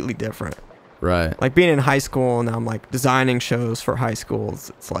completely different. Right. Like being in high school and now I'm like designing shows for high schools.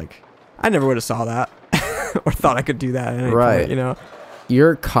 It's like I never would have saw that or thought I could do that at any point,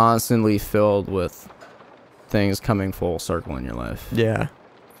 You're constantly filled with things coming full circle in your life. Yeah.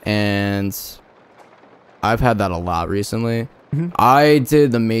 And I've had that a lot recently. I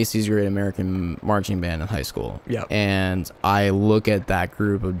did the Macy's Great American Marching Band in high school. Yeah. And I look at that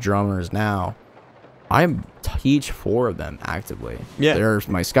group of drummers now. I teach 4 of them actively. Yeah. They're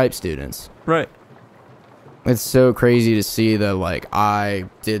my Skype students. Right. It's so crazy to see that, like, I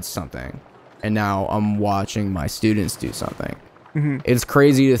did something and now I'm watching my students do something. It's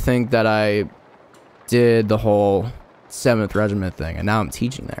crazy to think that I did the whole 7th Regiment thing and now I'm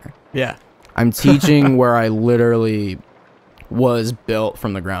teaching there. Yeah. I'm teaching where I literally was built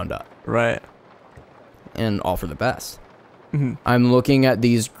from the ground up. Right. And all for the best. I'm looking at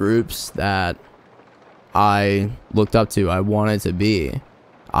these groups that I looked up to, I wanted to be.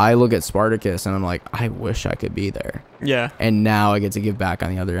 I look at Spartacus and I'm like, I wish I could be there. Yeah. And now I get to give back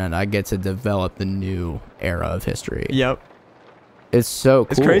on the other end. I get to develop the new era of history. Yep. It's so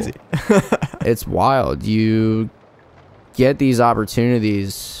cool. It's crazy. It's wild. You get these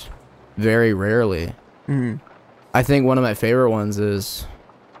opportunities very rarely. I think one of my favorite ones is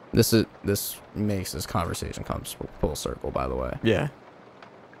this makes this conversation come full circle, by the way. Yeah.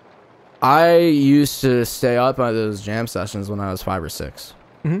 I used to stay up at those jam sessions when I was 5 or 6.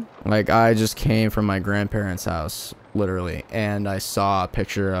 Like I just came from my grandparents' house, literally, and I saw a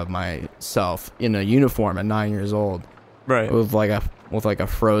picture of myself in a uniform at 9 years old. Right. With like a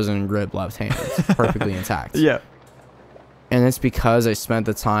frozen grip left hand, perfectly intact. Yeah. And it's because I spent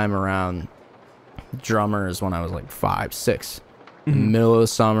the time around drummers when I was like 5, 6, middle of the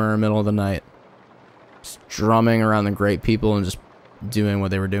summer, middle of the night, just drumming around the great people and just doing what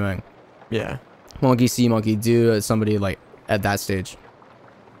they were doing. Yeah. Monkey see, monkey do, as somebody like at that stage.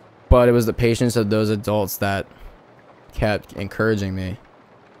 But it was the patience of those adults that kept encouraging me.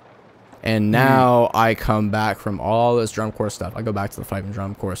 And now I come back from all this drum corps stuff. I go back to the fighting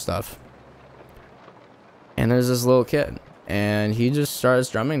drum corps stuff. And there's this little kid. And he just starts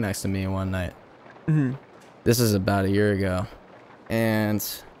drumming next to me one night. This is about a year ago. And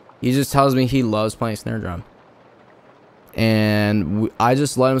he just tells me he loves playing snare drum. And I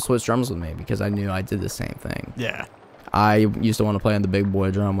just let him switch drums with me because I knew I did the same thing. Yeah. I used to want to play on the big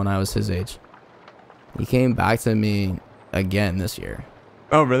boy drum when I was his age. He came back to me again this year.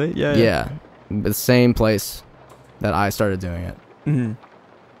 Oh, really? Yeah. Yeah. The same place that I started doing it.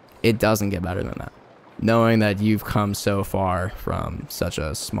 It doesn't get better than that. Knowing that you've come so far from such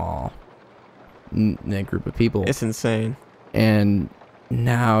a small knit group of people. It's insane. And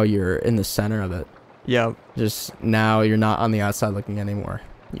now you're in the center of it. Yep. Just now you're not on the outside looking anymore.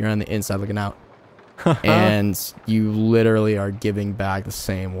 You're on the inside looking out. And you literally are giving back the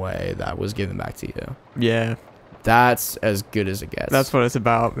same way that was given back to you. Yeah. That's as good as it gets. That's what it's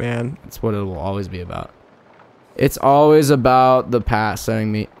about, man. That's what it will always be about. It's always about the past,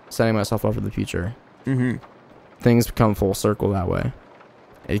 setting myself up for the future. Mm-hmm. Things become full circle that way.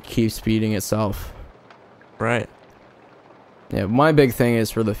 It keeps feeding itself. Right. Yeah, my big thing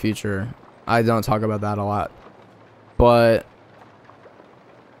is for the future. I don't talk about that a lot. But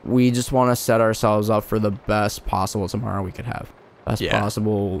we just want to set ourselves up for the best possible tomorrow we could have. Best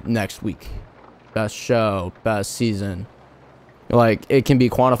possible next week. Best show, best season. Like, it can be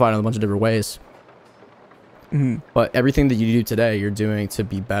quantified in a bunch of different ways. Mm-hmm. But everything that you do today, you're doing to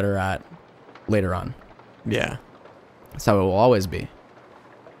be better at later on. Yeah. That's how it will always be.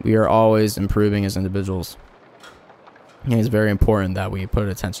 We are always improving as individuals. And it's very important that we put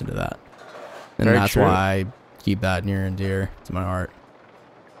attention to that. And Very that's true. why I keep that near and dear to my heart.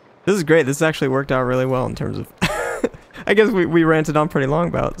 This is great. This actually worked out really well in terms of... I guess we ranted on pretty long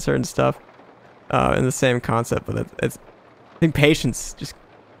about certain stuff in the same concept, but it's I think patience, just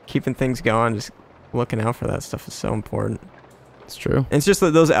keeping things going, just looking out for that stuff is so important. It's true. And it's just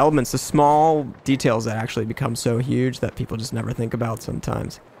that those elements, the small details that actually become so huge that people just never think about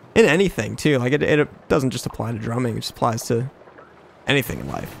sometimes. In anything, too. Like, it doesn't just apply to drumming. It just applies to anything in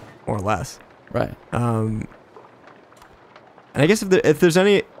life, more or less. Right. And I guess if there's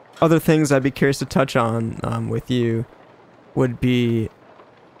any other things I'd be curious to touch on with you would be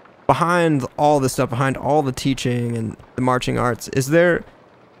behind all this stuff, behind all the teaching and the marching arts, is there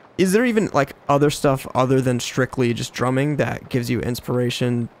even like other stuff other than strictly just drumming that gives you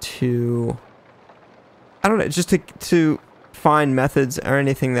inspiration to, I don't know, just to find methods or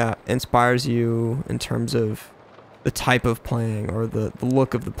anything that inspires you in terms of the type of playing or the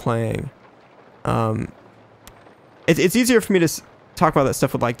look of the playing? It's easier for me to talk about that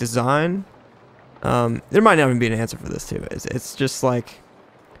stuff with like design. There might not even be an answer for this too. It's just like,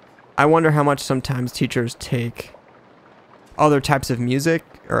 I wonder how much sometimes teachers take other types of music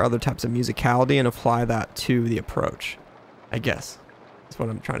or other types of musicality and apply that to the approach. I guess that's what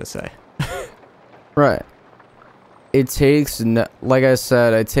I'm trying to say. Right. It takes, like I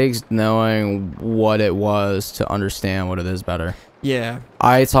said, it takes knowing what it was to understand what it is better. Yeah.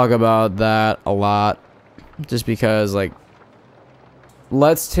 I talk about that a lot just because, like, I'm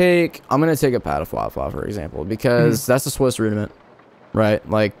going to take a patafla for example, because that's a Swiss rudiment, right?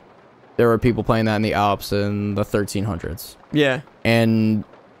 Like, there were people playing that in the Alps in the 1300s. Yeah. And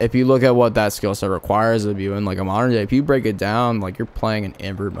if you look at what that skill set requires of you in, like, a modern day, if you break it down, like, you're playing an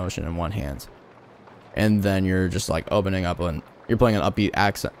invert motion in one hand. And then you're just, like, opening up you're playing an upbeat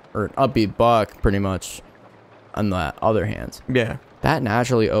accent, or an upbeat buck, pretty much, on the other hand. Yeah. That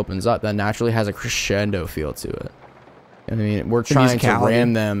naturally opens up. That naturally has a crescendo feel to it. I mean, we're trying to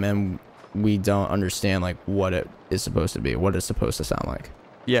ram them, and we don't understand, like, what it is supposed to be, what it's supposed to sound like.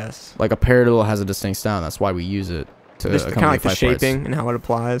 Yes. Like, a paradiddle has a distinct sound. That's why we use it to just kind of like the shaping parts. and how it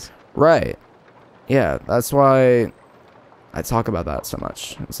applies. Right. Yeah, that's why I talk about that so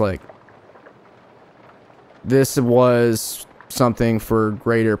much. It's like, this was something for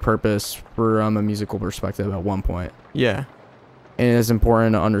greater purpose from a musical perspective at one point. Yeah. And it's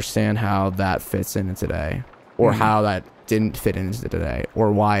important to understand how that fits into today, or how that didn't fit into today,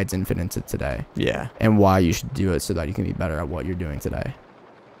 or why it didn't fit into today. Yeah. And why you should do it so that you can be better at what you're doing today.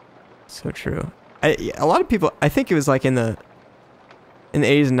 So true. A lot of people, I think it was like in the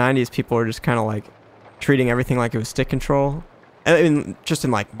 80s and 90s, people were just kind of like treating everything like it was stick control. I mean, just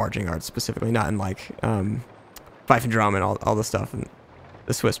in like marching arts specifically, not in like fife and drum and all the stuff and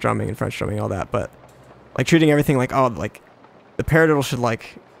the Swiss drumming and French drumming, all that, but like treating everything like, oh, like the paradiddle should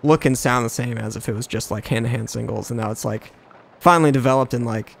like look and sound the same as if it was just like hand-to-hand singles. And now it's like finally developed in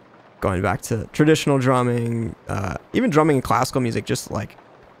like going back to traditional drumming, even drumming in classical music, just like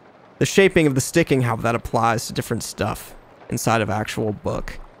the shaping of the sticking, how that applies to different stuff inside of actual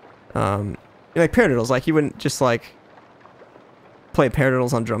book. Like paradiddles, like you wouldn't just like play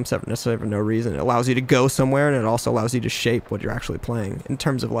paradiddles on drum set necessarily for no reason. It allows you to go somewhere, and it also allows you to shape what you're actually playing in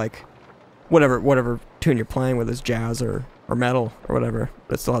terms of like whatever tune you're playing, whether it's jazz or metal or whatever,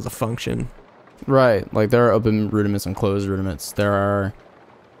 but it still has a function. Right. Like, there are open rudiments and closed rudiments. There are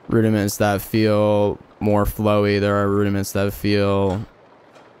rudiments that feel more flowy. There are rudiments that feel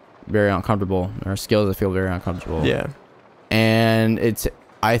very uncomfortable. There are skills that feel very uncomfortable. Yeah. And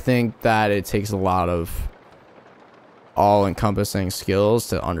I think that it takes a lot of all-encompassing skills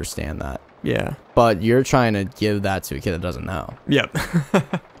to understand that. Yeah. But you're trying to give that to a kid that doesn't know. Yep.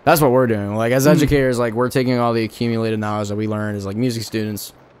 That's what we're doing. Like, as educators, like, we're taking all the accumulated knowledge that we learned as, like, music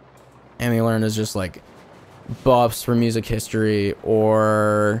students, and they learn is just like buffs for music history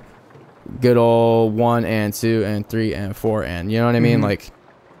or good old 1 and 2 and 3 and 4 and, you know what I mean? Like,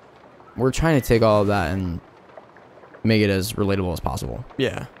 we're trying to take all of that and make it as relatable as possible.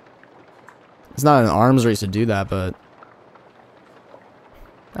 Yeah. It's not an arms race to do that, but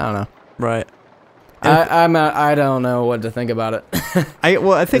I don't know. Right. I don't know what to think about it.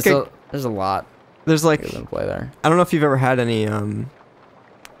 I think there's a lot. There's like in play there. I don't know if you've ever had any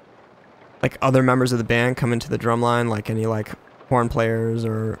like other members of the band come into the drum line, like any like horn players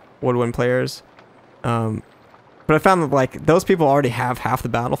or woodwind players. But I found that like those people already have half the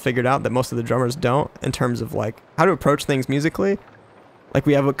battle figured out that most of the drummers don't, in terms of like how to approach things musically. Like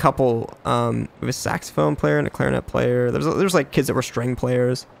we have a couple, we have a saxophone player and a clarinet player. There's like kids that were string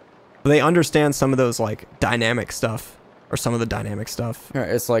players. But they understand some of those like dynamic stuff, or some of the dynamic stuff.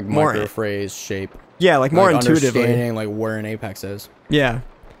 It's like more microphrase shape. Yeah, like more intuitively. Understanding like where an apex is. Yeah.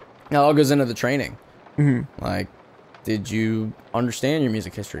 Now it all goes into the training. Like, did you understand your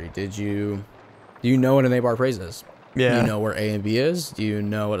music history? Do you know what an A-bar phrase is? Yeah. Do you know where A and B is? Do you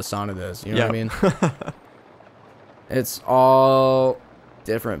know what a sonnet is? You know what I mean? It's all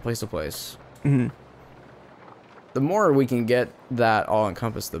different place to place. The more we can get that all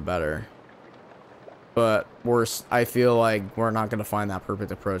encompassed, the better. But I feel like we're not going to find that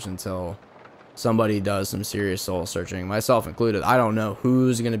perfect approach until somebody does some serious soul searching, myself included. I don't know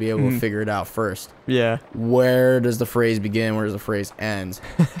who's going to be able to figure it out first. Yeah. Where does the phrase begin? Where does the phrase end?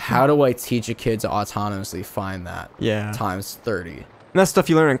 How do I teach a kid to autonomously find that? Yeah. Times 30. And that's stuff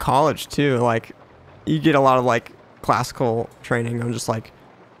you learn in college too. Like, you get a lot of like classical training. I'm just like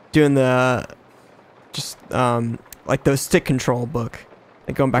doing like the stick control book,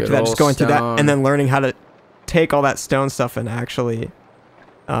 like going back to that, just going through that, and then learning how to take all that stone stuff and actually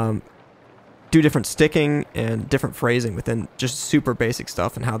do different sticking and different phrasing within just super basic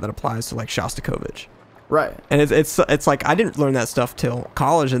stuff, and how that applies to like Shostakovich. Right. And it's like I didn't learn that stuff till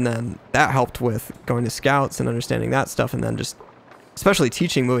college, and then that helped with going to scouts and understanding that stuff, and then just especially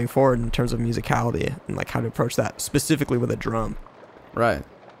teaching moving forward in terms of musicality and like how to approach that specifically with a drum. Right.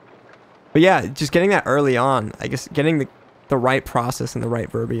 But yeah, just getting that early on, I guess getting the right process and the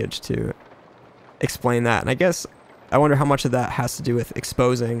right verbiage to explain that. And I guess I wonder how much of that has to do with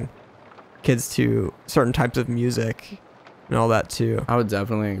exposing kids to certain types of music and all that too. I would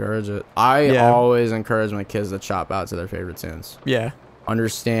definitely encourage it. I always encourage my kids to chop out to their favorite tunes. Yeah.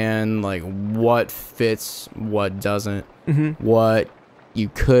 Understand like what fits, what doesn't, what you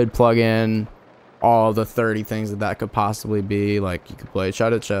could plug in, all the 30 things that could possibly be. Like, you could play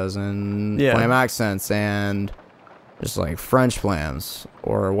cha-cha-chas and flam accents and just like French flams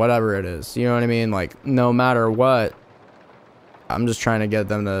or whatever it is. You know what I mean? Like, no matter what, I'm just trying to get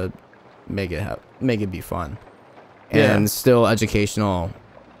them to make it be fun and still educational.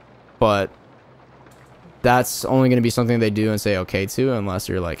 But that's only going to be something they do and say okay to, unless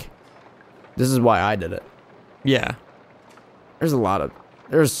you're like, this is why I did it. Yeah.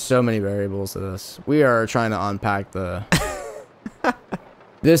 There's so many variables to this. We are trying to unpack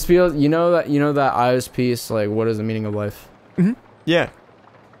this feels, you know that Ives piece, like, what is the meaning of life? Yeah.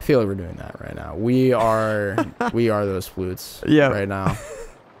 I feel like we're doing that right now. We are those flutes right now.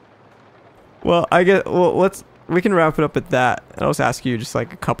 Well, we can wrap it up at that. I'll just ask you just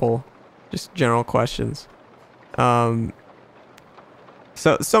like a couple just general questions. So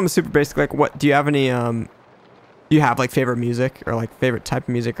something super basic, like what do you have any do you have like favorite music, or like favorite type of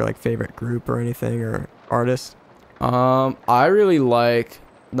music, or like favorite group or anything, or artist? I really like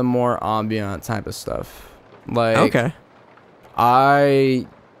the more ambient type of stuff. Like, okay, I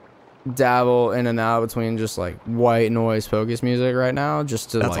dabble in and out between just like white noise focus music right now,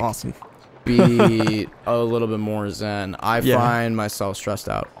 just to that's like awesome. be a little bit more zen. I find myself stressed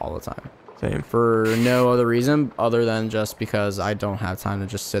out all the time. Same. For no other reason other than just because I don't have time to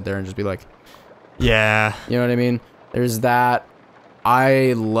just sit there and just be like, yeah, you know what I mean? There's that.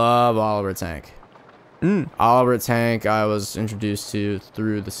 I love Oliver Tank. Oliver Tank I was introduced to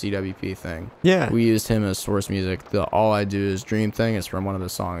through the CWP thing. Yeah. We used him as source music. The All I Do Is Dream thing is from one of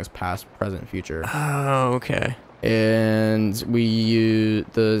his songs, Past, Present, Future. Oh, okay. And we use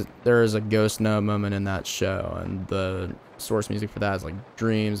there is a ghost note moment in that show, and the source music for that is like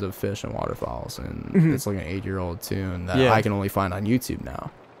Dreams of Fish and Waterfalls, and it's like an 8-year-old tune that I can only find on YouTube now.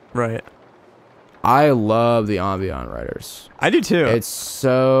 Right. I love the ambient writers. I do too. It's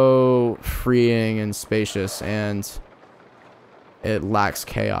so freeing and spacious, and it lacks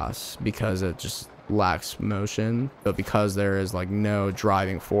chaos because it just lacks motion. But because there is like no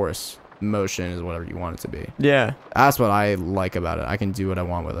driving force, motion is whatever you want it to be. Yeah. That's what I like about it. I can do what I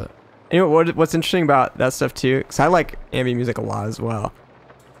want with it. You know what's interesting about that stuff too? Because I like ambient music a lot as well.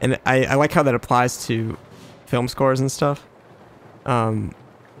 and I like how that applies to film scores and stuff.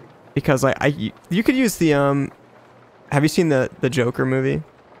 Because you could use the have you seen the Joker movie?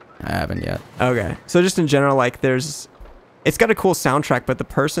 I haven't yet. Okay, so just in general, like it's got a cool soundtrack, but the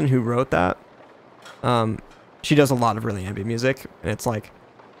person who wrote that, she does a lot of really ambient music, and it's like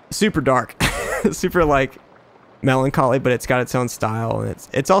super dark, super like melancholy, but it's got its own style, and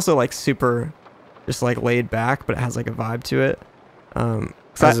it's also like super just like laid back, but it has like a vibe to it.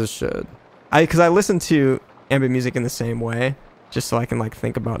 As it should. Because I listen to ambient music in the same way, just so I can like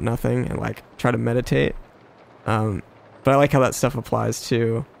think about nothing and like try to meditate. But I like how that stuff applies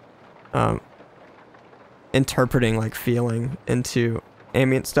to interpreting like feeling into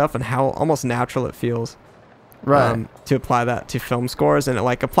ambient stuff, and how almost natural it feels. Right. To apply that to film scores, and it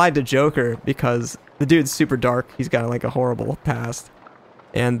like applied to Joker because the dude's super dark. He's got like a horrible past,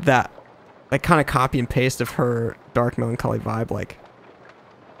 and that like kind of copy and paste of her dark melancholy vibe like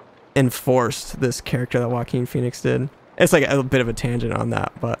enforced this character that Joaquin Phoenix did. It's like a bit of a tangent on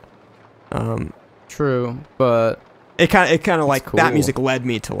that, but true, but it kind of like cool. that music led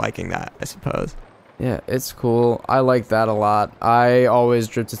me to liking that, I suppose. Yeah, it's cool. I like that a lot. I always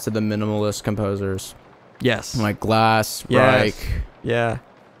drifted to the minimalist composers. Yes. Like Glass, Yes. Reich. Yeah.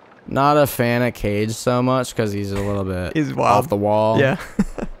 Not a fan of Cage so much because he's a little bit He's wild. off the wall. Yeah.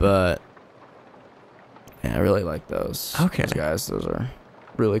 But yeah, I really like those. Okay. Those guys, those are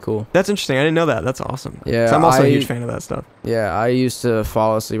really cool. That's interesting. I didn't know that. That's awesome. Yeah, 'Cause I'm also a huge fan of that stuff. Yeah, I used to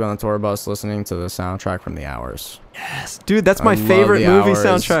fall asleep on the tour bus listening to the soundtrack from The Hours. Yes. Dude, that's I my love favorite The movie Hours.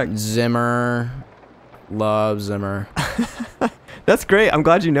 soundtrack. Zimmer. Love Zimmer. That's great. I'm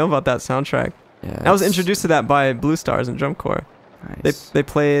glad you know about that soundtrack. Yeah, I was it's introduced to that by Blue Stars and Drum Corps. nice. They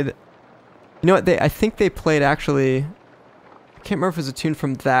played, you know what? I think they played actually. I can't remember if it was a tune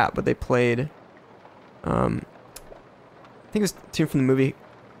from that, but they played. I think it was a tune from the movie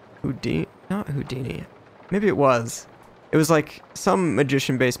Houdini. Not Houdini. Maybe it was. It was like some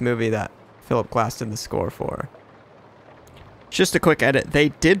magician-based movie that Philip Glass did the score for. Just a quick edit. They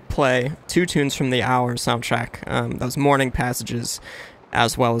did play 2 tunes from the Hour soundtrack. That was Morning Passages,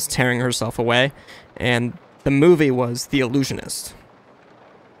 as well as Tearing Herself Away. And the movie was The Illusionist.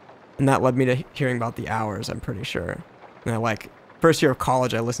 And that led me to hearing about The Hours, I'm pretty sure. And I like, first year of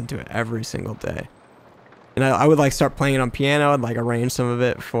college, I listened to it every single day. And I would like start playing it on piano and like arrange some of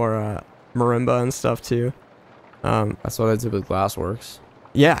it for marimba and stuff too. That's what I did with Glassworks.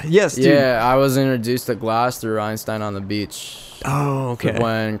 Yeah, yes, dude. Yeah, I was introduced to Glass through Einstein on the Beach. Oh, okay.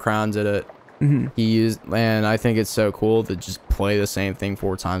 When Crown did it. Mm-hmm. He used, and I think it's so cool to just play the same thing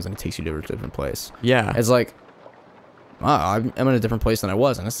 4 times and it takes you to a different place. Yeah. It's like, wow, I'm in a different place than I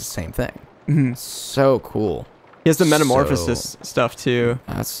was, and it's the same thing. Mm-hmm. So cool. He has the Metamorphosis stuff too.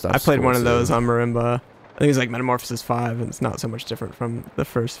 That stuff. I played one of those on marimba. I think it's like Metamorphosis 5, and it's not so much different from the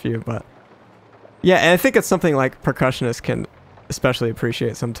first few, but yeah, and I think it's something like percussionists can especially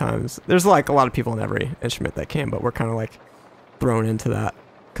appreciate sometimes. There's like a lot of people in every instrument that can, but we're kind of like thrown into that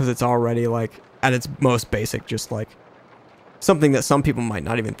because it's already like at its most basic, just like something that some people might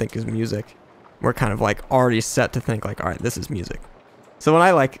not even think is music. We're kind of like already set to think like, all right, this is music. So when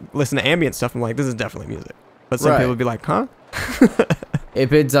I like listen to ambient stuff, I'm like, this is definitely music. But some people would be like, huh?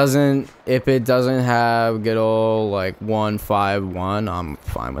 If it doesn't have good old like 1-5-1, I'm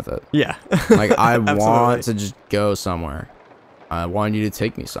fine with it. Yeah. Like I want to just go somewhere. I want you to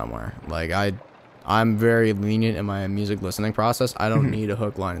take me somewhere. Like I'm very lenient in my music listening process. I don't need a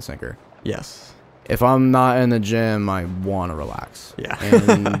hook, line, and sinker. Yes. If I'm not in the gym, I want to relax. Yeah.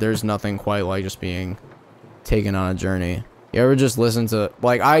 And there's nothing quite like just being taken on a journey. You ever just listen to,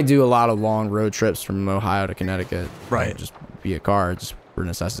 like, I do a lot of long road trips from Ohio to Connecticut. Right. Like, just via car, just for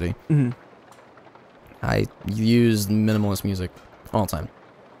necessity. Mm-hmm. I use minimalist music all the time.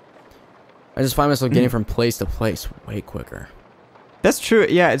 I just find myself getting from place to place way quicker. That's true.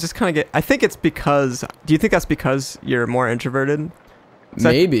 Yeah, it just kind of I think it's because. Do you think that's because you're more introverted?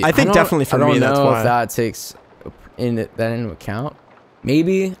 Maybe. I think definitely for me that's why. I don't know if that takes that into account.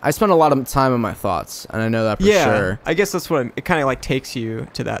 Maybe. I spend a lot of time in my thoughts, and I know that for sure. I guess that's what it kind of like takes you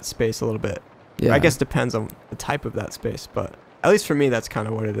to that space a little bit. Yeah. I guess it depends on the type of that space, but at least for me, that's kind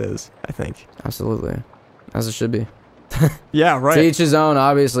of what it is, I think. Absolutely. As it should be. Yeah, right. To each his own,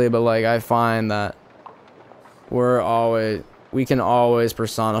 obviously, but like I find that we can always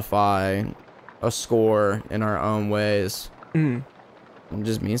personify a score in our own ways. Mm. It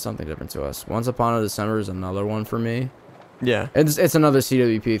just means something different to us. Once Upon a December is another one for me. Yeah. It's another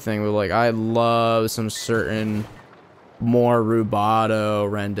CWP thing where like I love some certain more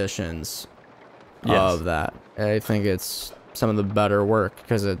rubato renditions of that. I think it's some of the better work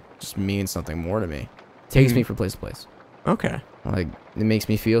because it just means something more to me. Takes me from place to place. Okay. Like, it makes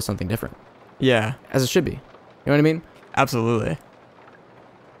me feel something different, Yeah, as it should be. You know what I mean? absolutely.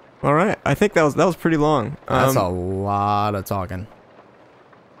 All right, I think that was pretty long. That's a lot of talking.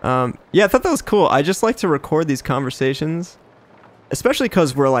 Yeah, I thought that was cool. I just like to record these conversations, especially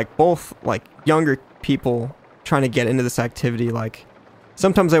because we're like both like younger people trying to get into this activity. Like,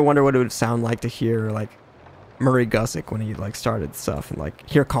 sometimes I wonder what it would sound like to hear like Murray Gussick when he like started stuff, and like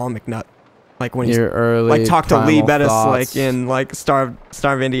hear Colin McNutt like when he's early like talk to Lee primal Bettis thoughts. like in like Starve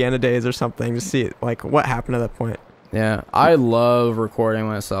Indiana days or something, to see like what happened at that point. Yeah, I love recording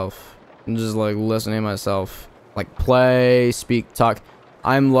myself and just like listening to myself, like play, speak, talk.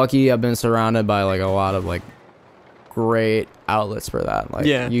 I'm lucky I've been surrounded by like a lot of like great outlets for that. Like,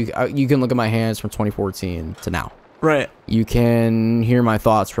 Yeah. you can look at my hands from 2014 to now. Right. You can hear my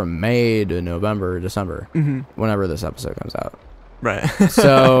thoughts from May to November, December, whenever this episode comes out. Right.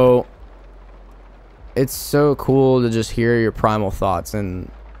 So it's so cool to just hear your primal thoughts,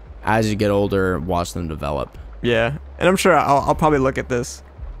 and as you get older, watch them develop. Yeah, and I'm sure I'll probably look at this,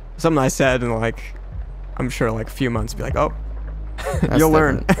 something I said, and like, I'm sure like a few months, be like, oh, you'll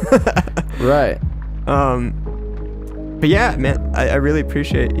learn. Right. But yeah, man, I really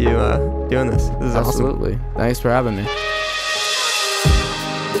appreciate you doing this. This is awesome. Absolutely. Thanks for having me.